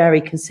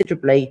vary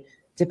considerably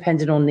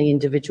depending on the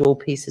individual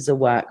pieces of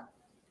work.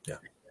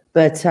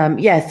 But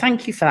yeah,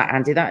 thank you for that,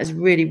 Andy. That is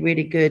really,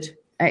 really good.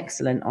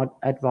 Excellent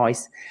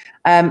advice.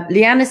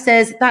 Leanna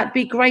says, that'd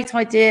be a great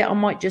idea. I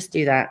might just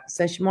do that.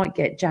 So she might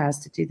get Jazz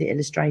to do the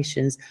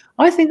illustrations.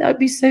 I think that would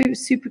be so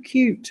super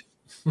cute.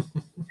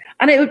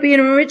 And it would be an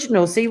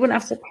original, so you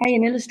wouldn't have to pay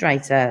an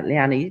illustrator,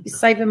 Leanna. You'd be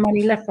saving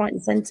money left, right,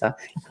 and centre.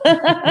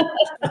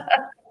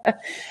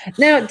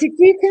 Now, did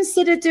you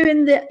consider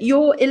doing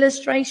your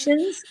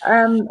illustrations,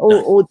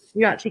 or did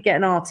you actually get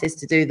an artist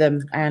to do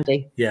them,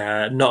 Andy?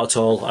 Yeah, not at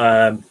all.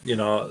 You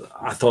know,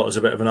 I thought I was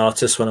a bit of an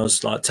artist when I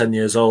was like 10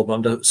 years old,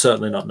 but I'm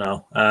certainly not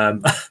now.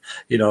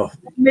 You know,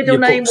 middle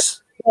name.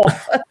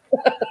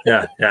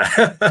 Yeah.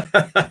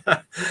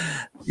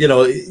 You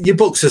know, your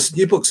books are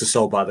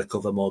sold by the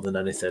cover more than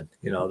anything.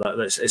 You know,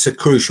 it's a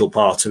crucial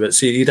part of it.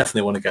 So you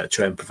definitely want to get a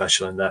trained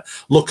professional in there.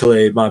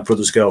 Luckily, my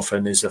brother's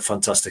girlfriend is a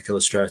fantastic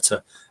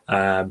illustrator,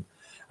 and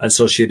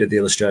so she did the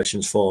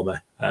illustrations for me.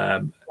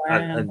 And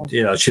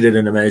you know, she did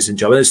an amazing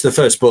job. And it's the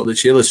first book that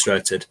she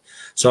illustrated.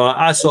 So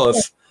I sort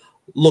of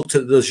looked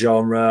at the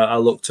genre. I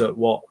looked at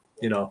what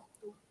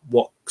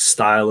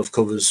style of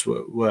covers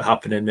were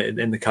happening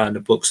in the kind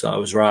of books that I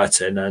was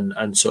writing,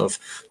 and sort of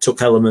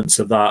took elements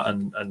of that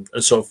and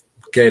sort of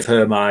gave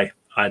her my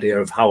idea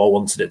of how I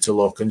wanted it to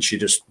look, and she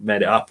just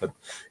made it happen.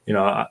 You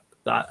know,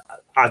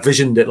 I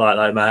visioned it like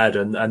that in my head,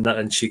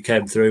 and she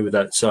came through with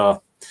it.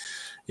 So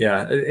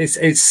yeah,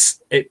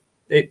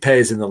 it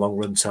pays in the long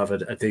run to have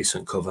a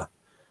decent cover.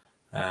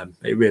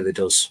 It really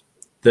does.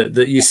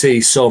 That you see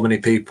so many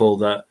people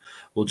that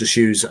will just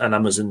use an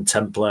Amazon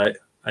template,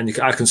 and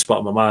I can spot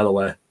them a mile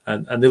away.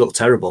 And they look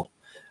terrible.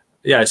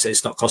 Yeah,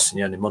 it's not costing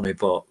you any money,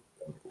 but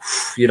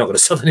you're not going to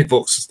sell any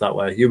books that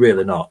way. You're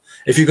really not.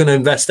 If you're going to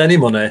invest any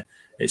money,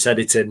 it's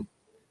editing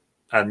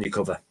and your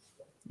cover.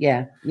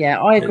 Yeah,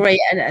 I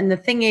agree. And the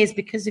thing is,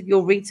 because of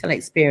your retail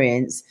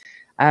experience,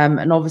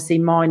 and obviously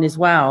mine as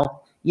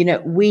well, you know,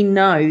 we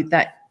know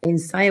that in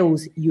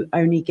sales, you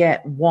only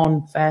get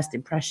one first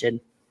impression.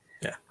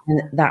 Yeah.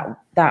 And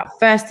that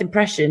first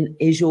impression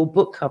is your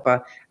book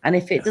cover. And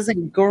if it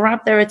doesn't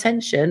grab their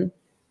attention,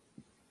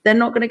 they're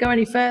not going to go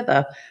any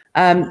further.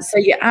 So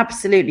you're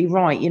absolutely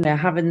right. You know,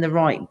 having the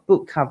right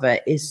book cover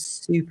is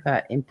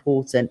super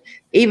important,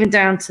 even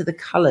down to the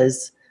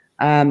colors,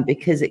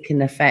 because it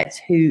can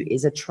affect who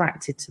is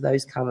attracted to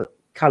those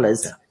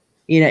colors. Yeah.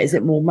 You know, is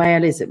it more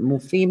male? Is it more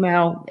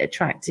female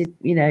attracted?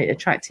 You know,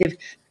 attractive?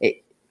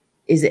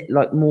 Is it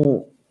like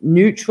more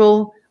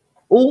neutral?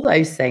 All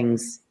those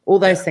things. All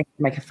those things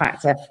make a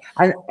factor,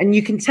 and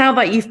you can tell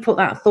that you've put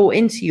that thought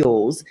into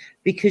yours,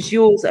 because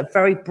yours are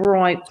very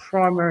bright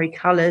primary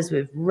colours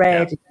with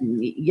red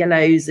and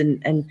yellows,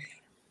 and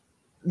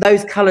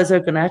those colours are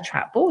going to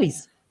attract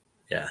boys.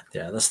 Yeah,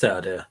 that's the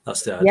idea.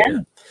 Yeah.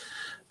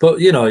 But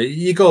you know,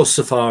 you go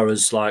so far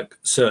as like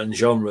certain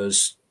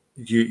genres,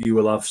 you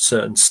will have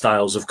certain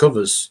styles of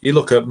covers. You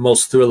look at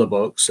most thriller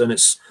books, and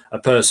it's a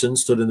person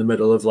stood in the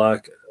middle of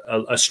like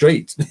a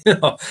street, you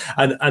know,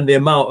 and the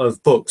amount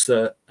of books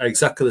that are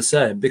exactly the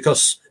same,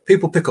 because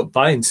people pick up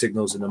buying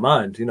signals in their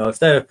mind. You know, if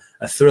they're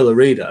a thriller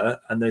reader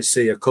and they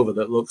see a cover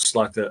that looks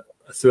like a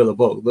thriller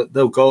book,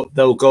 they'll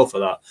go for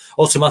that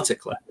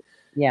automatically.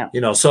 Yeah,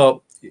 you know,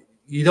 so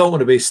you don't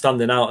want to be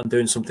standing out and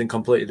doing something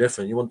completely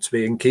different. You want to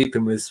be in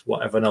keeping with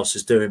what everyone else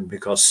is doing,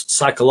 because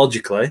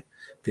psychologically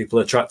people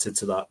are attracted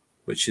to that,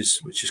 which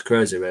is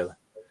crazy, really.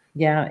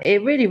 Yeah,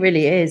 it really,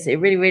 really is. It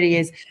really, really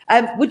is.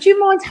 Would you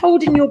mind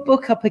holding your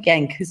book up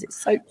again? Because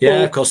it's so cool.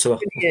 Yeah, of course I will.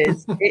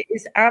 It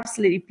is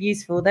absolutely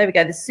beautiful. There we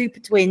go. The Super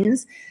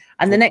Twins.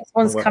 And the next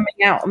one's coming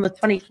out on the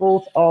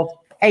 24th of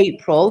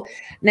April.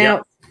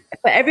 Now,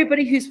 for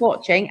everybody who's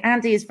watching,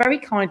 Andy has very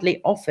kindly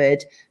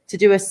offered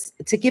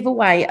to give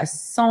away a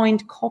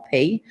signed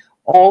copy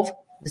of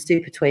the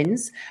Super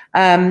Twins.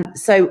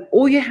 So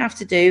all you have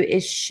to do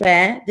is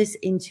share this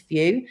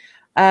interview,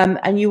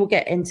 and you will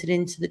get entered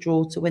into the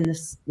draw to win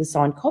the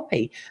signed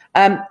copy.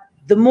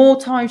 The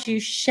more times you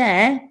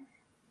share,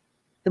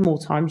 the more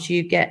times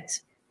you get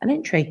an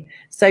entry.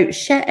 So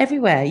share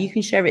everywhere. You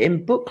can share it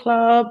in book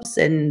clubs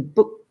and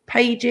book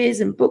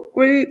pages and book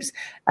groups.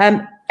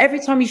 Every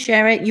time you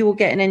share it, you will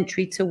get an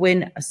entry to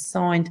win a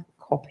signed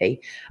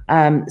copy.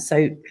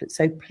 So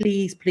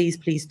please, please,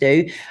 please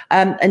do.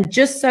 And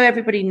just so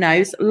everybody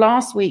knows,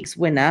 last week's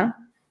winner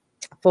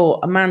for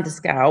Amanda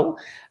Scowl,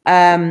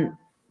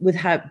 with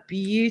her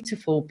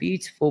beautiful,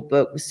 beautiful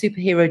book with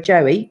Superhero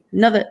Joey,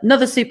 another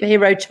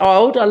superhero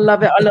child. I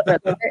love it. I love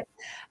it. I love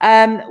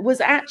it. Was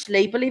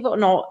actually, believe it or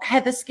not,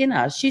 Heather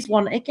Skinner. She's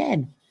won it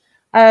again.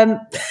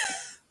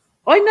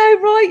 I know,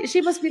 right? She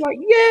must be like,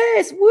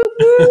 yes, woo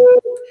woo.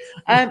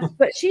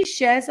 But she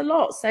shares a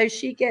lot, so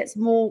she gets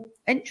more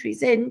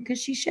entries in because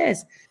she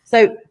shares.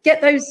 So get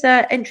those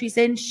entries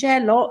in, share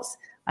lots,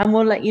 and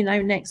we'll let you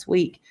know next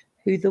week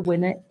who the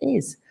winner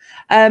is.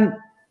 Now,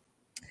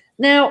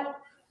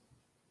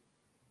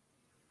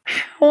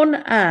 how on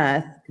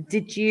earth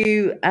did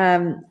you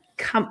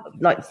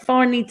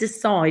finally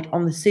decide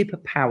on the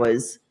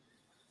superpowers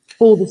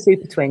for the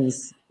Super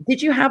Twins?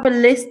 Did you have a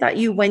list that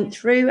you went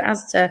through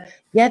as to,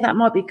 yeah, that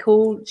might be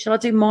cool? Shall I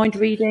do mind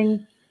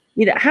reading?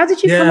 You know, how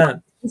did you come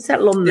up and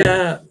settle on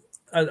that?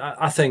 Yeah,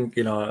 I think,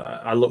 you know,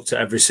 I looked at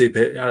I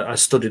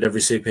studied every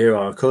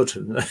superhero I could,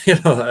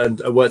 and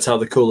worked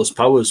out the coolest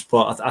powers.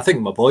 But I think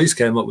my boys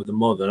came up with them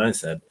more than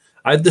anything.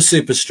 I had the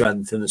super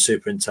strength and the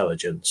super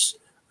intelligence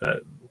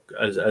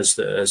as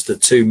the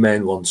two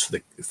main ones for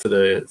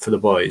the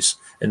boys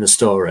in the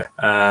story.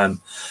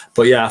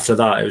 But yeah, after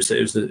that,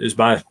 it was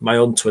my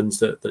own twins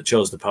that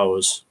chose the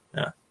powers.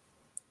 Yeah,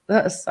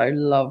 that's so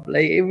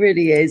lovely. It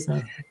really is.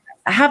 Yeah.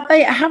 Have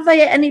they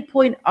at any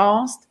point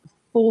asked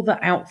for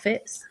the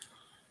outfits?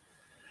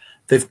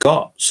 They've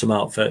got some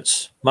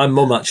outfits. My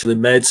mum actually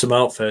made some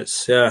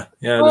outfits. Yeah.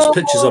 There's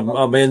pictures on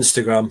my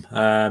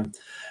Instagram.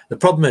 The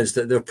problem is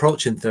that they're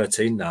approaching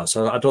 13 now,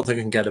 so I don't think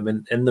I can get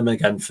them in them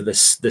again for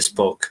this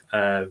book.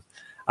 I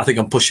think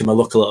I'm pushing my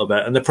luck a little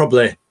bit, and they're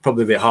probably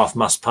be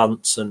half-mast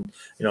pants and,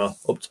 you know,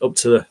 up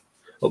to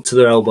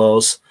their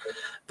elbows.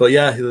 But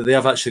yeah, they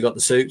have actually got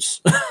the suits.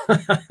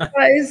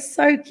 That is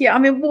so cute. I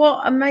mean,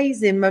 what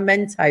amazing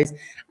mementos.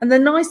 And the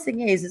nice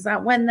thing is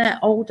that when they're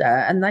older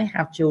and they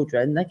have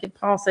children, they can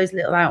pass those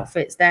little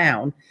outfits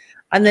down,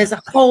 and there's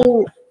a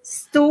whole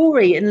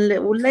story and a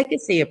little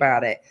legacy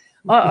about it.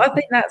 I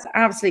think that's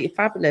absolutely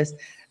fabulous.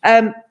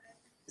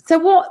 So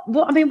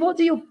what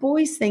do your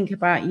boys think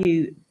about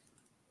you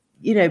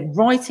know,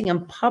 writing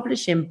and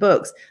publishing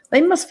books?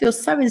 They must feel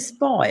so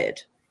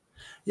inspired.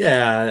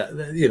 Yeah,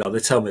 you know, they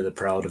tell me they're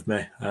proud of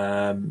me,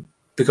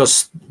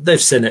 because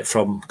they've seen it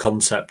from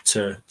concept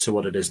to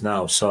what it is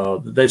now.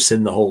 So they've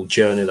seen the whole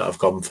journey that I've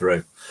gone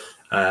through,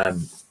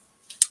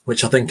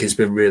 which I think has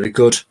been really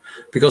good,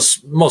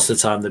 because most of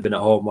the time they've been at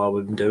home while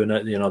we've been doing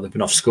it. You know, they've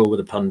been off school with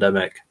the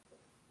pandemic.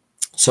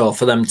 So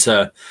for them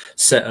to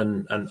sit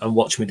and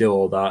watch me do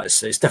all that,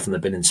 it's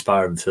definitely been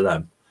inspiring for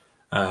them.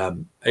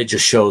 It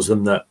just shows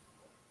them that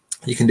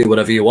you can do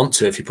whatever you want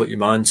to if you put your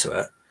mind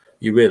to it.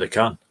 You really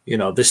can. You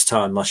know, this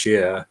time last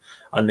year,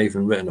 I hadn't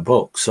even written a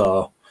book.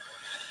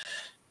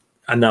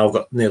 And now I've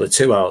got nearly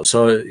 2 out.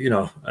 So, you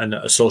know, and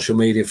a social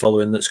media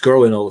following that's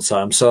growing all the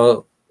time.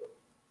 So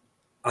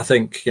I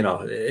think, you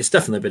know, it's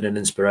definitely been an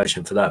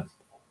inspiration for them.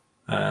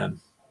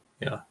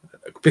 You know,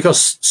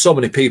 because so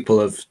many people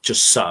have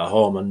just sat at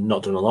home and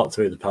not done a lot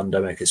through the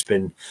pandemic. It's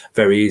been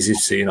very easy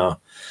to, you know,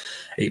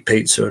 eat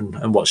pizza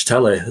and watch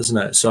telly, isn't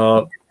it?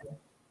 So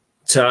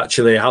to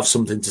actually have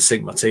something to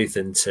sink my teeth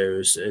into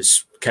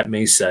has kept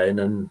me sane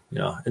and, you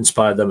know,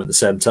 inspired them at the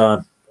same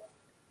time.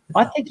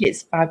 I think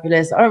it's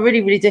fabulous. I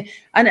really, really do.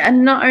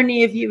 And not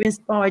only have you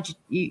inspired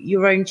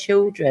your own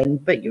children,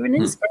 but you're an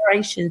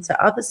inspiration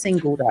to other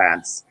single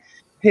dads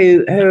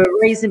who are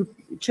raising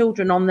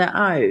children on their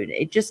own.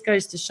 It just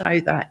goes to show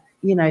that,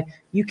 you know,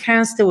 you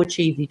can still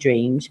achieve your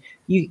dreams.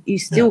 You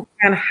still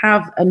can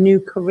have a new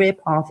career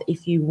path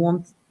if you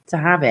want to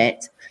have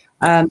it.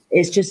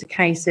 It's just a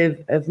case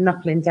of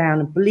knuckling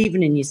down and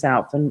believing in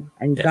yourself and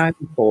going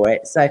for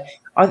it. So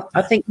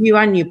I think you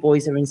and your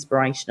boys are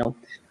inspirational.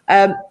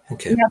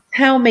 Okay. Now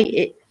tell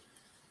me,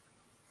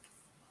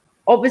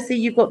 obviously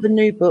you've got the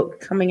new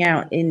book coming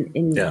out in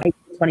April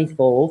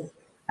 24th,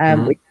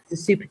 which is the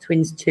Super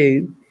Twins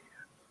 2.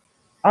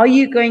 Are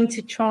you going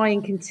to try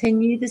and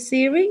continue the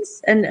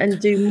series and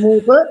do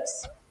more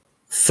books?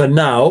 For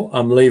now,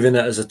 I'm leaving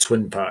it as a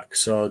twin pack,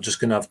 so just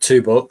going to have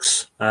 2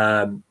 books.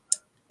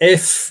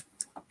 If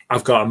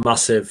I've got a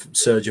massive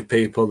surge of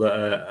people that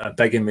are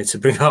begging me to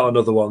bring out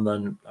another one,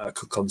 then I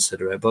could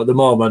consider it. But at the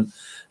moment,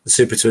 the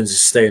Super Twins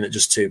is staying at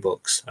just 2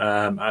 books.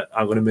 I'm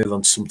going to move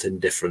on to something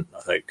different, I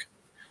think.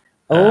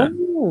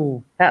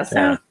 Oh, that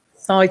sounds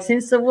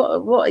exciting. So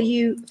what are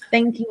you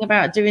thinking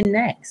about doing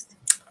next?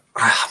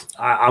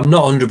 I'm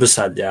not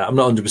 100% yet. I'm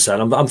not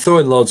 100%. I'm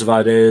throwing loads of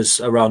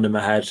ideas around in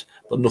my head,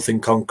 but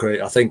nothing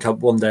concrete. I think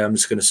one day I'm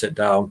just going to sit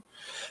down.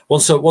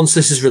 Once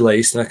this is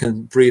released and I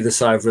can breathe a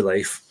sigh of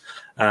relief,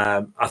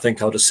 I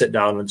think I'll just sit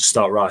down and just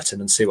start writing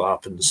and see what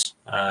happens.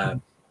 I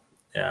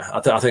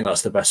think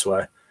that's the best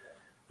way.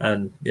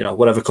 And, you know,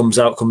 whatever comes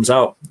out, comes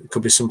out. It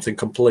could be something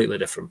completely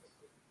different.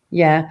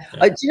 Yeah.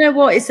 Do you know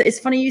what? It's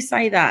funny you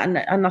say that.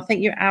 And I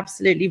think you're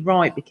absolutely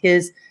right,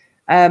 because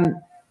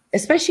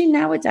especially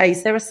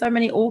nowadays, there are so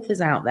many authors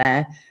out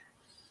there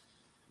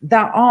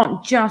that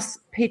aren't just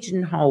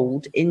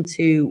pigeonholed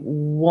into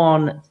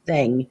one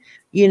thing.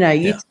 You know,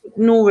 you take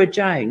Nora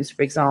Jones,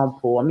 for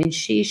example. I mean,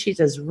 she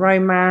does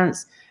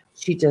romance,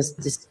 she does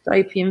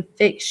dystopian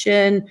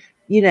fiction,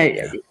 you know,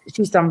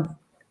 she's done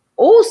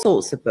all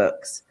sorts of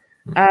books,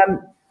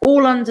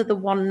 all under the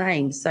one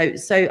name. So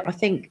I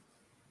think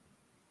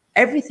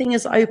everything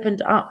has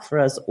opened up for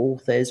us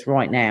authors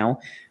right now,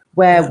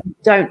 where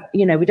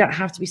we don't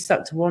have to be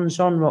stuck to one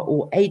genre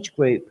or age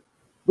group.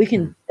 We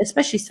can,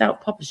 especially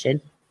self-publishing,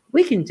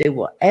 we can do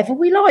whatever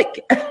we like.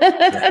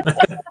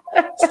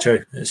 It's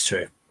true. It's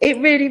true. It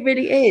really,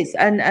 really is.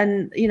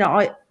 And you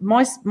know,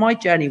 my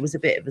journey was a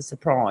bit of a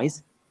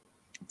surprise,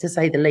 to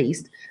say the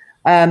least.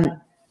 And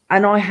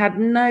I had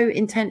no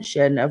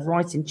intention of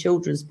writing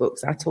children's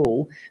books at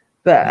all.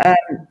 But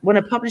when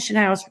a publishing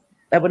house,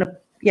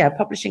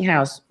 publishing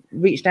house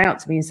reached out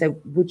to me and said,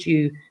 "Would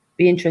you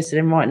be interested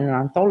in writing an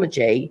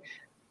anthology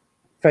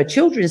for a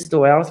children's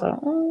story?" I was like,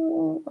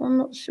 "Oh, I'm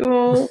not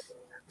sure."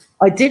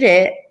 I did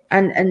it,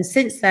 and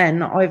since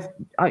then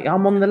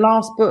I'm on the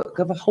last book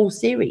of a whole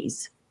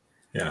series.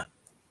 Yeah.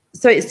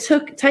 So it's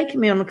taken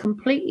me on a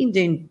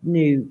completely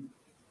new,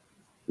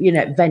 you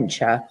know,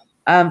 venture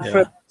for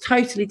a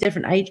totally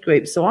different age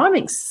group. So I'm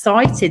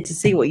excited to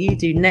see what you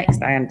do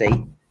next,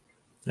 Andy.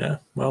 Yeah.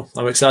 Well,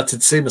 I'm excited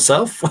to see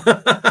myself.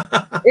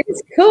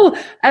 It's cool.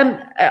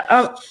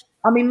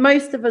 I mean,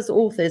 most of us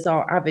authors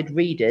are avid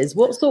readers.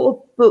 What sort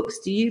of books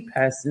do you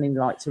personally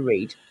like to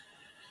read?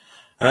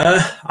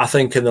 I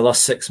think in the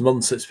last 6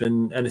 months, it's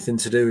been anything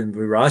to do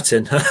with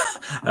writing.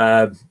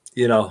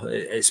 You know,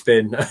 it's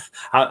been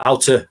how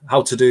to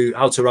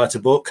write a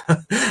book,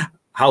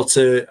 how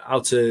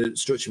to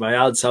structure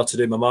my ads, how to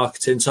do my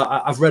marketing. So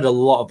I've read a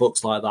lot of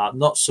books like that.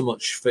 Not so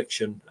much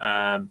fiction.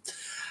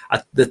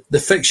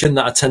 The fiction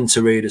that I tend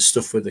to read is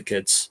stuff with the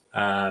kids.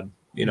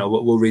 You know,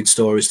 we'll read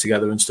stories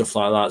together and stuff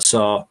like that.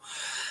 So,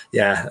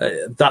 yeah,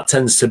 that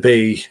tends to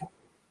be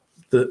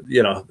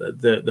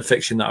the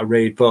fiction that I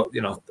read. But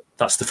you know,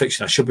 that's the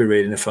fiction I should be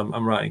reading if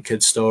I'm writing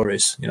kids'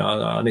 stories. You know,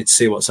 I need to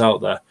see what's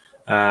out there.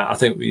 I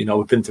think, you know,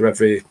 we've been through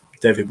every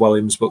David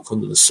Walliams book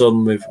under the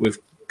sun. We've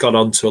got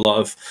on to a lot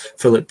of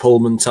Philip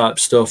Pullman type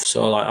stuff,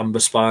 so like Amber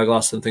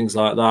Spyglass and things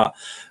like that.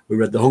 We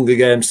read The Hunger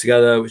Games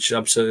together, which I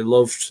absolutely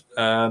loved.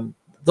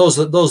 Those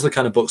are the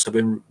kind of books I've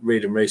been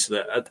reading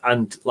recently,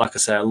 and like I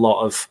say, a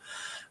lot of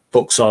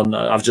books on.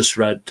 I've just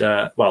read.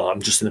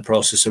 I'm just in the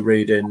process of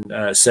reading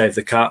Save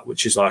the Cat,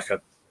 which is like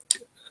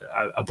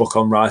a book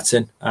on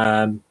writing.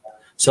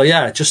 So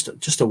yeah,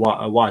 just a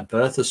wide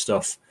berth of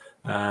stuff.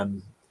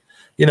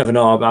 You never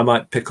know. I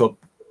might pick up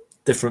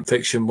different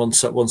fiction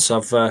once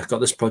I've got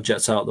this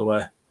project out of the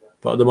way.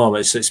 But at the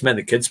moment, it's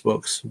mainly kids'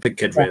 books. Big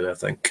kid, really, I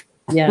think.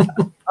 Yeah,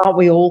 aren't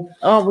we all?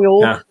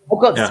 Yeah. I've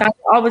got to Yeah. say,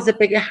 I was a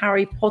bigger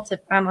Harry Potter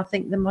fan, I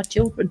think, than my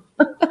children.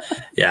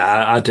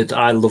 Yeah, I did.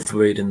 I loved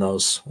reading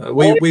those.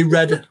 We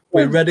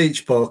read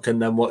each book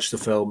and then watched the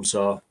film.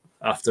 So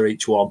after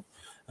each one,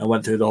 I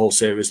went through the whole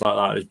series like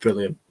that. It was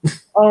brilliant.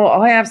 Oh,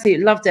 I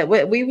absolutely loved it.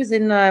 We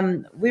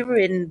were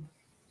in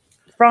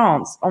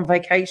France on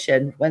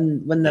vacation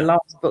when the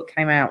last book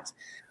came out,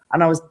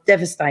 and I was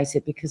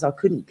devastated because I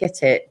couldn't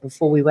get it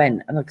before we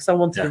went, and because I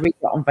wanted to read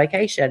it on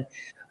vacation.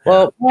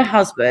 Well, my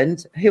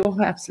husband, who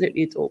I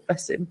absolutely adore,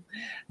 bless him,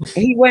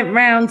 he went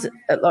round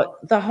like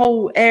the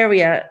whole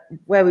area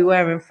where we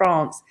were in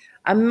France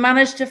and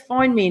managed to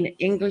find me an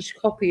English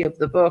copy of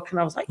the book, and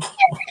I was like,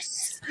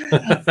 yes, oh,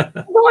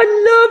 I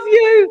love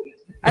you.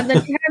 And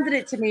then he handed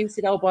it to me and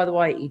said, "Oh, by the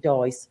way, he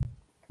dies."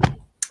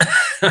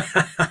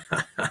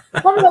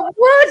 I'm like,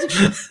 what?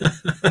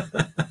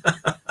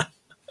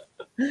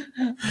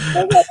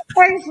 I'm like,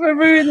 thanks for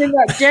ruining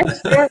that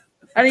gesture.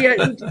 And he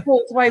just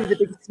walked away with a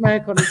big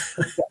smirk on his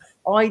face.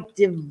 I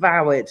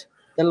devoured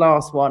the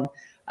last one.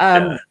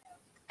 And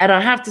I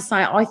have to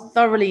say, I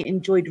thoroughly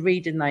enjoyed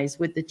reading those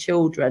with the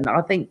children.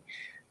 I think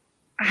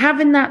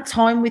having that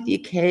time with your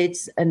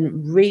kids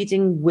and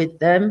reading with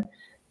them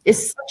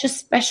is such a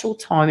special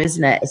time,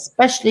 isn't it?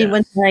 Especially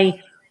when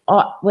they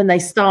when they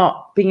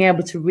start being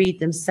able to read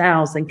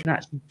themselves and can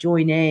actually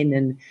join in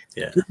and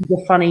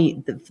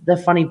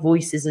the funny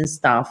voices and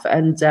stuff.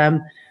 And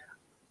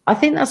I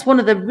think that's one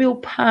of the real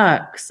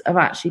perks of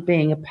actually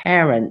being a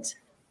parent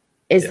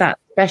is that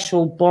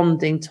special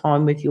bonding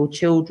time with your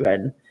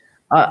children.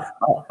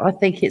 I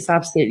think it's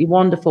absolutely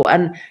wonderful.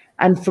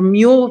 And from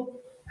your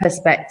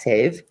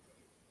perspective,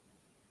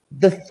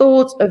 the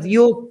thought of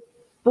your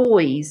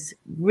boys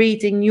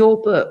reading your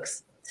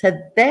books to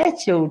their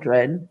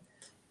children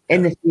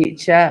in the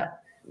future,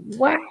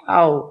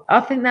 wow, I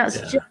think that's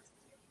just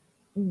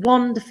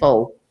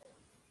wonderful.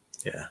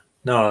 Yeah,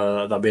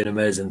 no, that'd be an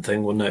amazing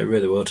thing, wouldn't it? It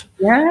really would.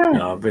 Yeah.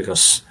 No,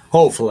 because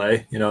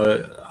hopefully, you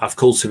know, I've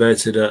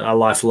cultivated a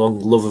lifelong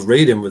love of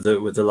reading with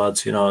the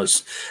lads. You know,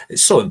 it's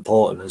so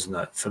important, isn't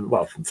it?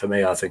 For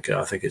me, I think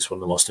it's one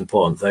of the most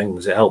important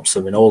things. It helps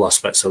them in all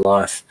aspects of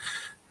life.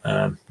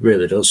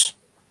 Really does.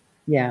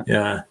 Yeah.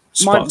 Yeah.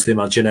 Sparks the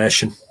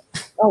imagination.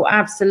 Oh,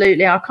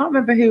 absolutely. I can't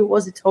remember who it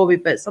was who told me,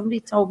 but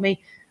somebody told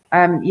me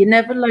you're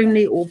never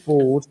lonely or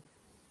bored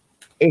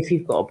if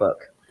you've got a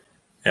book.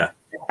 Yeah.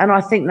 And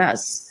I think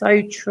that's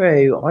so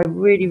true. I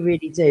really,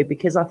 really do,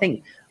 because I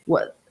think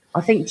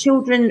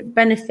children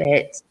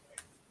benefit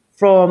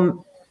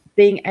from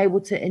being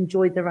able to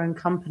enjoy their own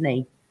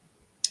company.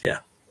 Yeah.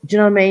 Do you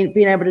know what I mean?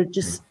 Being able to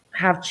just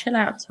have chill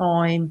out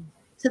time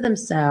to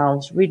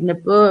themselves, reading a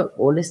book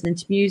or listening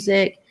to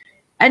music,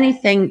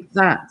 anything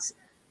that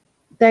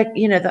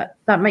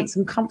that makes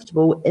them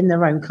comfortable in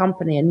their own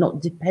company and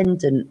not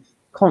dependent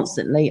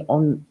constantly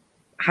on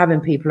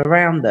having people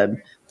around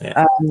them.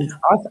 I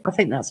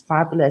think that's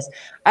fabulous.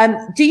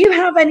 Do you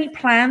have any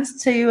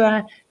plans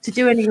to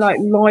do any like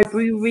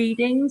library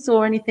readings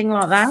or anything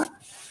like that?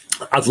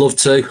 I'd love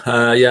to.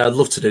 I'd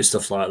love to do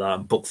stuff like that,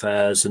 and book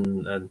fairs,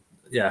 and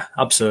yeah,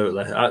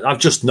 absolutely. I've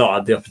just not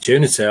had the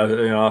opportunity. I've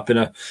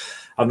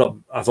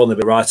only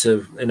been a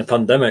writer in a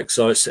pandemic,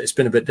 so it's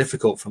been a bit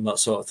difficult from that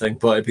sort of thing.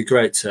 But it'd be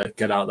great to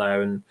get out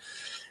there, and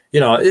you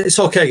know, it's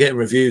okay getting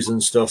reviews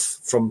and stuff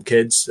from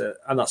kids,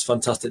 and that's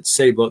fantastic to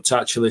see. But to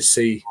actually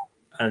see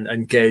and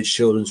engage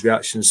children's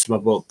reactions to my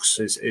books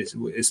is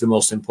the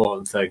most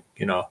important thing,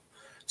 you know.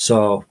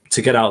 So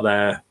to get out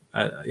there,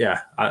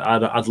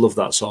 I'd love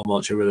that so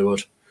much. I really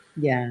would.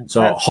 Yeah.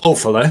 So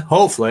hopefully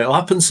it'll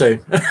happen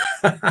soon.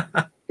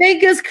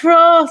 Fingers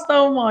crossed.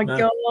 Oh my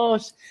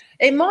gosh.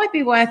 It might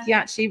be worth you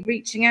actually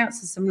reaching out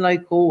to some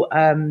local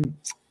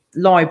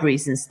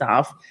libraries and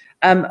stuff,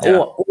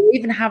 or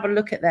even have a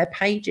look at their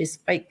pages,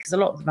 because a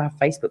lot of them have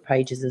Facebook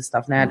pages and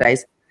stuff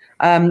nowadays.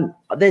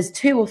 There's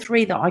 2 or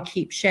 3 that I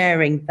keep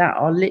sharing that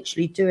are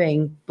literally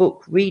doing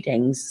book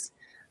readings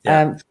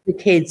for the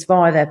kids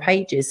via their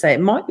pages. So it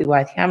might be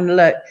worth having a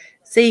look,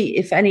 see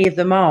if any of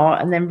them are,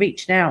 and then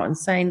reaching out and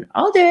saying,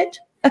 I'll do it.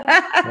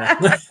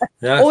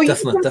 Or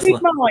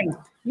definitely.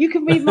 You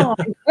can read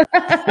mine.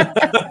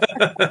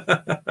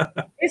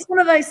 It's one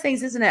of those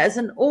things, isn't it? As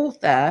an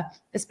author,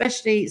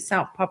 especially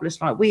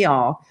self-published like we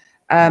are,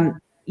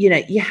 you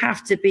know, you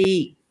have to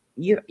be,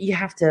 you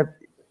have to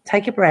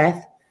take a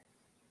breath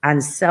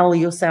and sell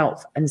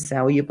yourself and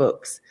sell your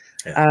books,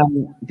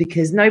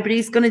 because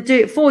nobody's going to do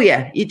it for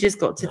you. You just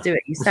got to do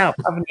it yourself,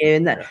 haven't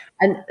you?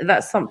 And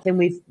that's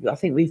something I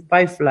think we've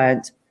both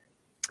learned.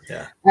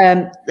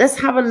 Let's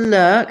have a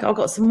look. I've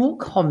got some more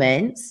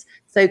comments,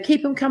 so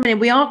keep them coming in.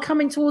 We are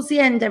coming towards the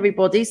end,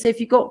 everybody, so if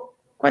you've got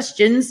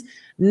questions,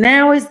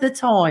 now is the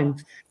time.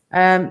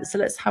 So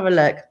let's have a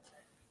look.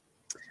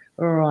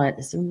 All right,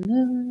 let's have a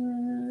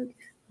look.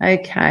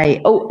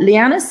 Okay. Oh,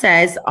 Leanna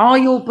says, are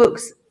your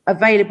books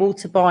available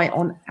to buy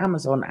on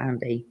Amazon,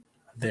 Andy?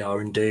 They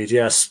are indeed,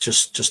 yes.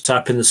 Just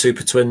type in the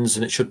Super Twins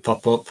and it should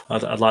pop up.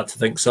 I'd like to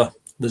think so.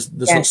 There's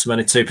not so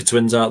many Super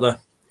Twins out there.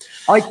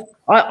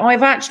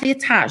 I've actually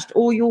attached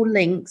all your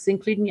links,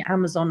 including your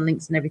Amazon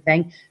links and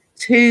everything,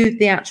 to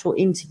the actual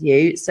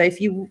interview. So if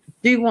you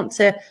do want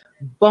to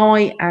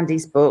buy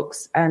Andy's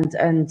books and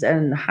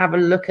have a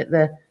look at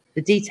the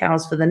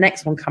details for the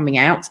next one coming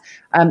out,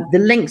 the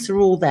links are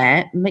all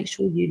there. Make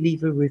sure you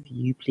leave a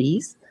review,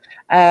 please.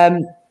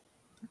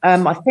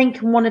 I think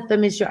one of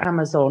them is your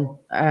Amazon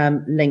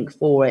link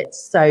for it,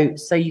 so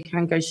you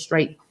can go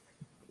straight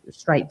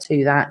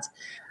to that.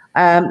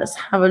 Let's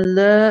have a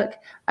look.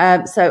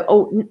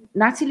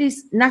 Natalie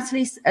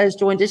has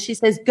joined us. She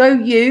says, "Go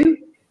you!"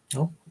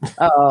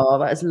 Oh,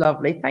 that is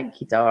lovely.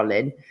 Thank you,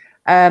 darling.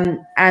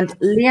 And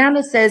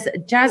Leanna says,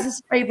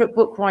 Jazz's favourite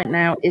book right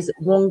now is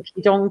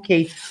Wonky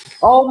Donkey.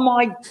 Oh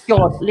my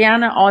God,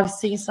 Leanna, I've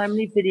seen so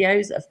many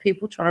videos of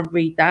people trying to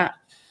read that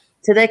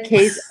to their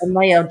kids, and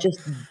they are just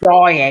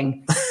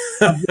dying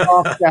of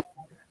laughter.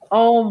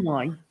 Oh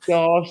my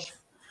gosh.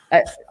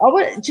 Do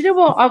you know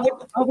what?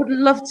 I would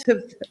love to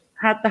have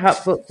had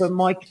that book when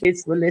my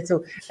kids were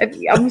little.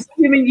 I'm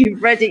assuming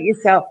you've read it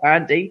yourself,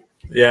 Andy.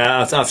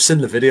 Yeah, I've seen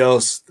the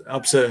videos.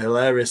 Absolutely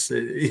hilarious.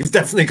 You've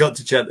definitely got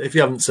to check. If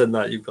you haven't seen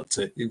that, you've got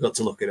to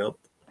look it up.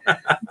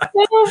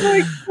 Oh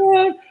my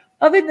God!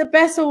 I think the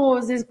best one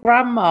was his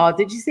grandma.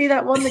 Did you see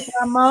that one? The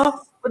grandma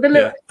with the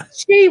look. Yeah.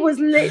 She was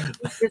literally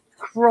just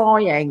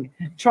crying,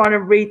 trying to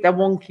read the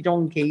Wonky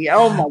Donkey.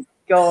 Oh my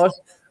gosh!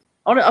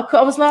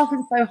 I was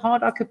laughing so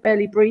hard I could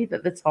barely breathe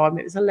at the time.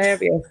 It was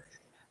hilarious.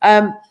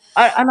 And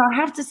I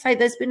have to say,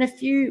 there's been a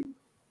few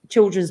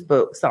children's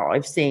books that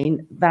I've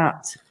seen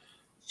that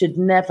should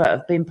never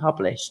have been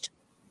published.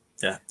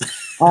 Yeah.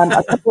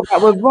 A couple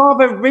that were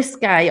rather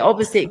risque.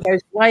 Obviously, it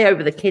goes way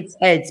over the kids'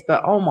 heads,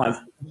 but oh my,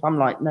 I'm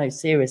like, no,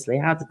 seriously,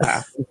 how did that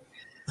happen?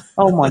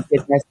 Oh my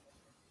goodness.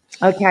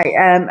 Okay,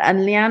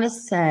 and Leanna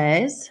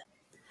says,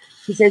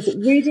 she says,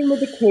 reading with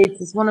the kids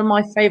is one of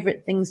my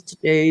favourite things to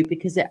do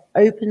because it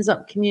opens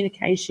up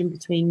communication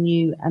between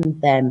you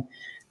and them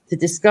to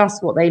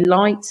discuss what they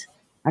liked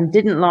and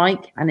didn't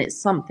like, and it's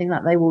something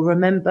that they will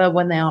remember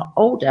when they are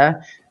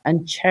older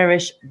and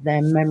cherish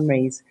their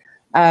memories.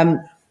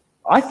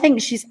 I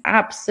think she's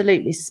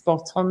absolutely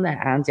spot on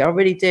there, Andy. I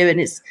really do, and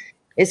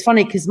it's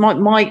funny because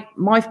my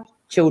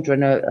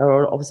children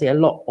are obviously a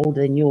lot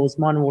older than yours.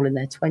 Mine are all in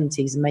their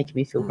 20s and making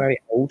me feel very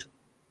old.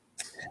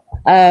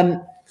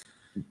 But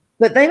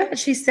they've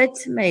actually said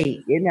to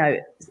me, you know,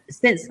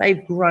 since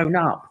they've grown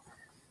up,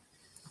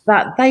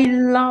 that they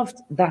loved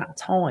that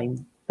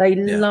time. They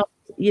loved,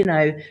 you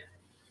know,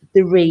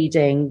 the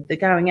reading, the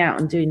going out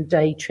and doing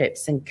day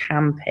trips and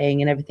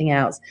camping and everything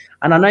else.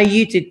 And I know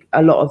you do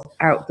a lot of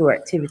outdoor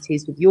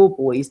activities with your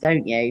boys,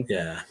 don't you?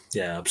 Yeah,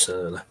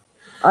 absolutely.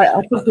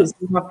 I think it's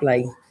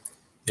lovely.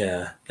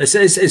 Yeah,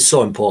 it's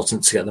so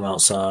important to get them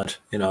outside.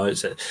 You know,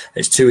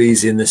 it's too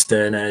easy in this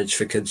day and age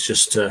for kids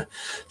just to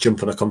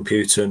jump on a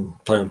computer and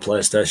play on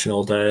PlayStation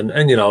all day.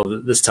 And you know,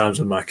 there's times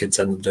when my kids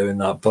end up doing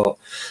that. But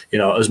you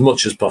know, as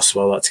much as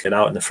possible, I like to get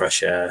out in the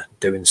fresh air,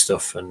 doing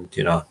stuff, and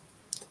you know,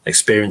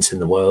 experiencing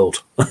the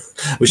world,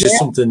 which is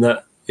something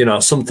that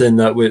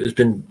has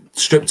been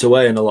stripped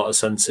away in a lot of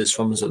senses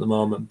from us at the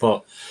moment.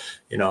 But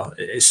you know,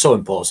 it's so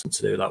important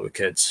to do that with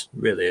kids.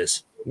 It really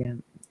is. Yeah.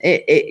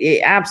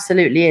 It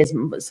absolutely is.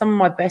 Some of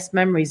my best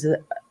memories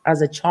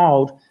as a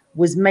child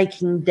was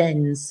making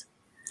dens.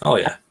 Oh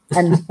yeah,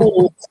 and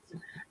forts,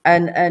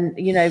 and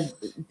you know,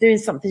 doing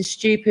something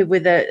stupid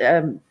with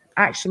a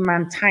Action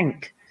Man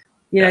tank.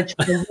 You know,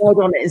 trying to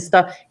ride on it and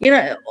stuff. You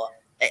know,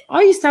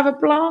 I used to have a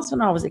blast when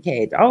I was a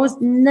kid. I was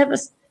never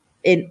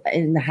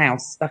in the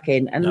house stuck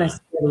in unless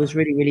it was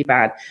really, really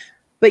bad.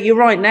 But you're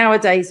right.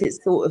 Nowadays,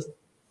 it's sort of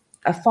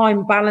a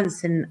fine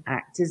balancing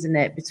act, isn't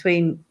it,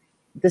 between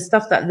the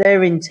stuff that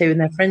they're into and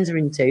their friends are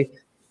into,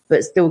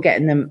 but still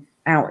getting them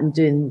out and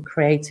doing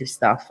creative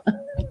stuff.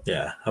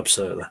 Yeah,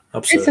 absolutely.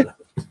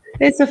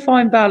 It's a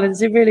fine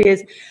balance. It really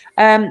is.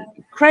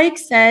 Craig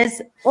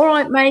says, all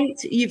right,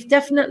 mate, you've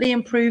definitely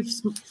improved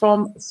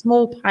from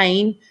small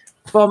pain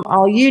from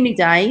our uni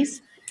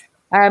days.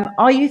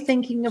 Are you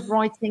thinking of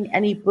writing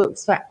any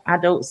books for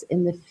adults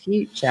in the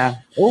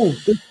future? Oh,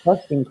 good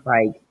question,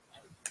 Craig.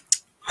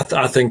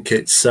 I think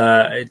it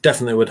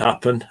definitely would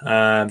happen.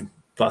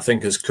 But I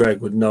think, as Craig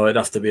would know, it'd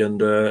have to be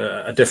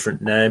under a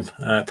different name.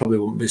 Probably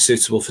wouldn't be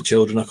suitable for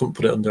children. I couldn't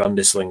put it under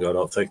Andy Slinger, I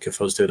don't think, if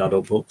I was doing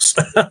adult books.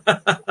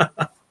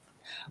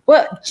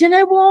 Well, do you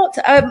know what?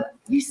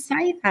 You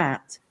say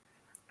that.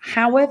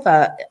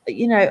 However,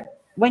 you know,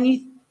 when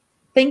you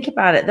think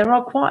about it, there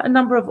are quite a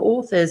number of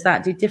authors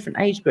that do different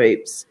age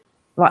groups,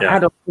 like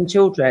adults and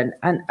children,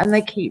 and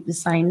they keep the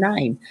same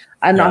name.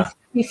 And I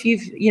think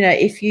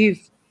if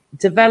you've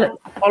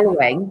developed a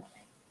following,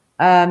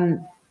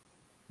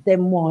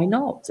 then why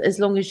not? As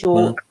long as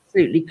you're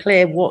absolutely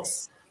clear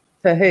what's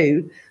for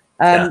who.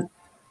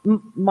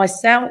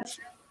 Myself,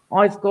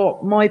 I've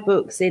got my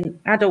books in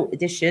adult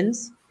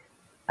editions,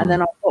 and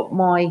then I've got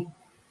my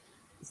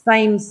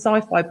same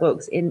sci-fi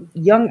books in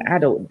young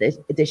adult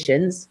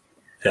editions.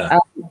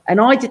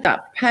 And I did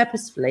that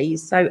purposefully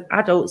so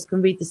adults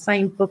can read the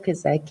same book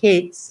as their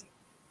kids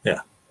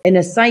in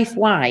a safe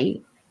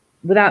way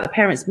without the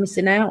parents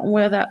missing out,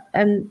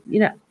 and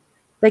you know,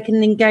 they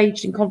can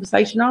engage in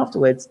conversation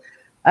afterwards.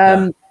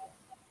 And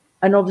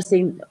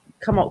obviously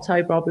come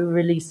October I'll be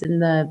releasing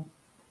the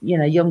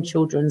young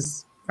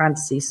children's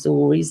fantasy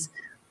stories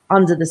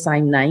under the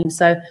same name.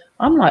 So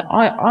I'm like,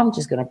 I'm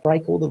just going to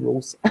break all the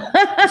rules.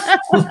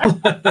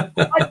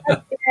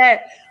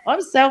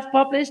 I'm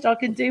self-published, I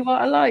can do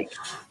what I like.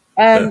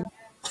 But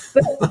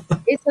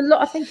it's a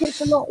lot. I think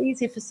it's a lot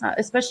easier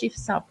especially for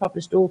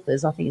self-published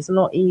authors. I think it's a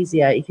lot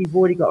easier if you've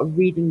already got a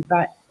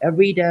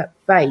reader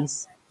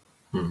base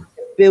to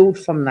build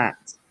from that.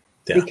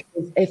 Because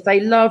if they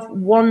love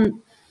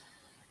one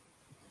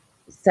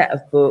set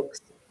of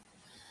books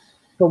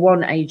for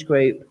one age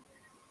group,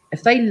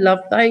 if they love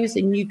those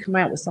and you come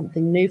out with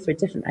something new for a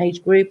different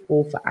age group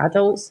or for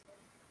adults,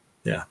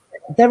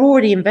 they're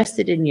already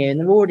invested in you and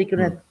they're already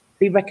going to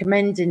be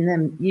recommending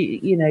them,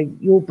 you know,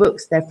 your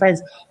books, their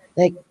friends.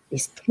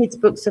 These kids'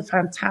 books are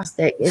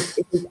fantastic. If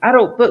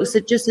adult books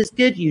are just as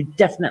good, you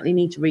definitely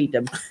need to read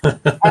them. You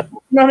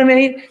know what I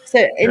mean?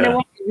 So in a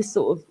way, you're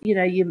sort of, you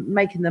know, you're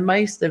making the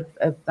most of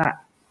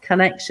that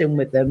connection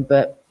with them.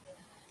 But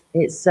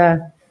it's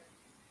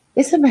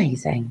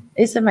amazing.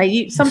 It's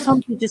amazing.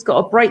 Sometimes you just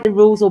got to break the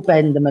rules or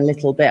bend them a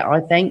little bit,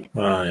 I think.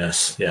 Oh,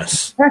 yes.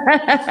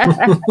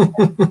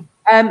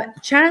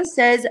 Chan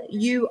says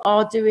you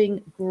are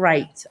doing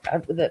great.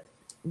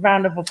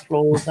 round of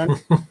applause.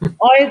 And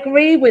I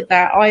agree with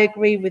that. I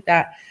agree with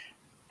that.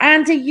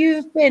 Andy,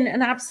 you've been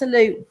an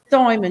absolute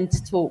diamond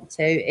to talk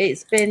to.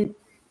 It's been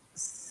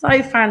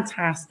so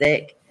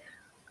fantastic.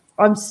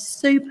 I'm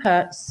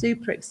super,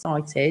 super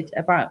excited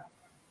about,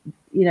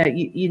 you know,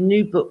 your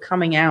new book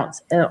coming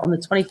out on the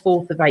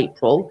 24th of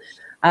April.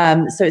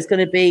 So it's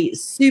going to be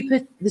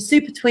the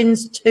Super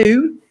Twins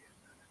 2.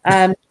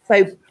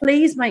 So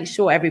please make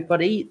sure,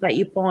 everybody, that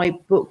you buy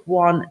book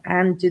 1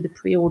 and do the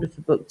pre-order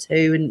for book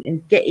 2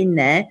 and get in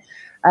there,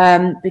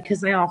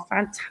 because they are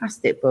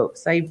fantastic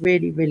books. They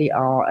really, really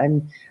are.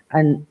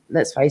 And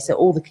let's face it,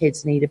 all the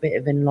kids need a bit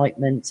of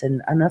enlightenment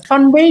and a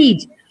fun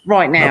read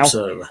right now.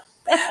 Absolutely.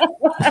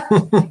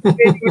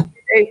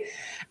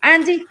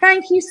 Andy,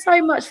 thank you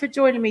so much for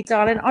joining me,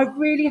 darling. I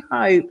really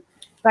hope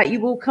that you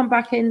will come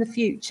back in the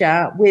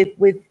future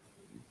with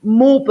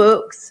more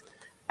books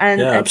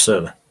and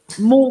absolutely,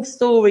 more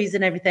stories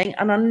and everything.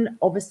 And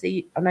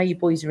obviously, I know you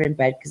boys are in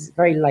bed because it's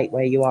very late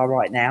where you are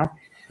right now.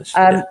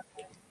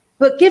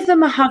 But give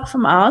them a hug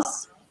from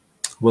us.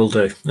 Will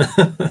do.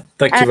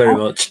 Thank you very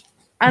much.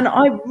 And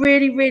I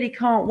really, really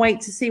can't wait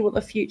to see what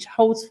the future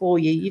holds for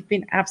you. You've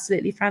been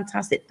absolutely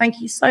fantastic. Thank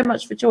you so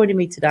much for joining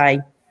me today.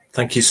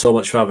 Thank you so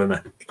much for having me.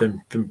 It's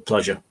been a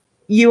pleasure.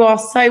 You are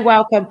so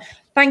welcome.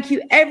 Thank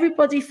you,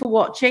 everybody, for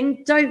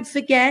watching. Don't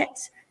forget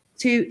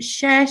to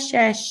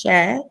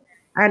share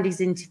Andy's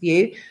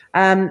interview.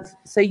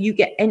 So you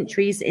get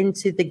entries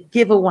into the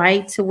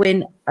giveaway to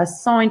win a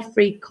signed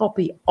free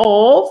copy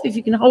of, if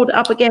you can hold it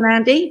up again,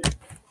 Andy.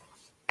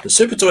 The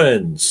Super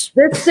Twins.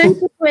 The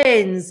Super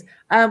Twins,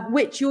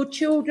 which your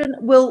children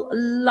will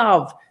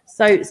love.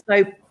 So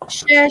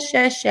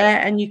share,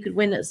 and you could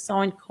win a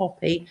signed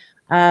copy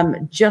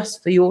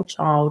just for your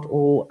child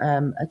or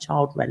a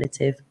child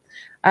relative.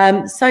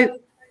 So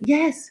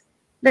yes,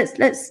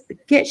 let's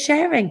get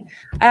sharing.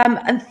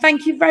 And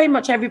thank you very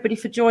much, everybody,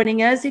 for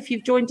joining us. If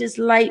you've joined us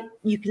late,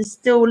 you can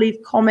still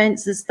leave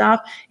comments and stuff.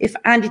 If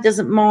Andy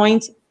doesn't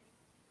mind,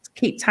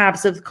 keep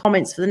tabs of the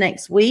comments for the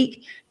next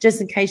week, just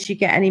in case you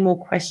get any more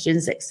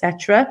questions,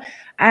 etc.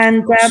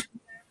 And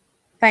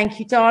thank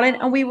you, darling.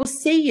 And we will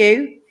see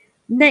you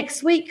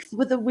next week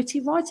with the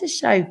Witty Writers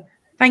Show.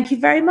 Thank you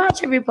very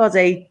much,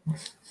 everybody.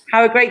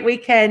 Have a great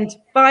weekend.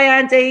 Bye,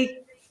 Andy.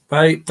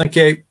 Bye. Thank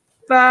you.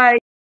 Bye.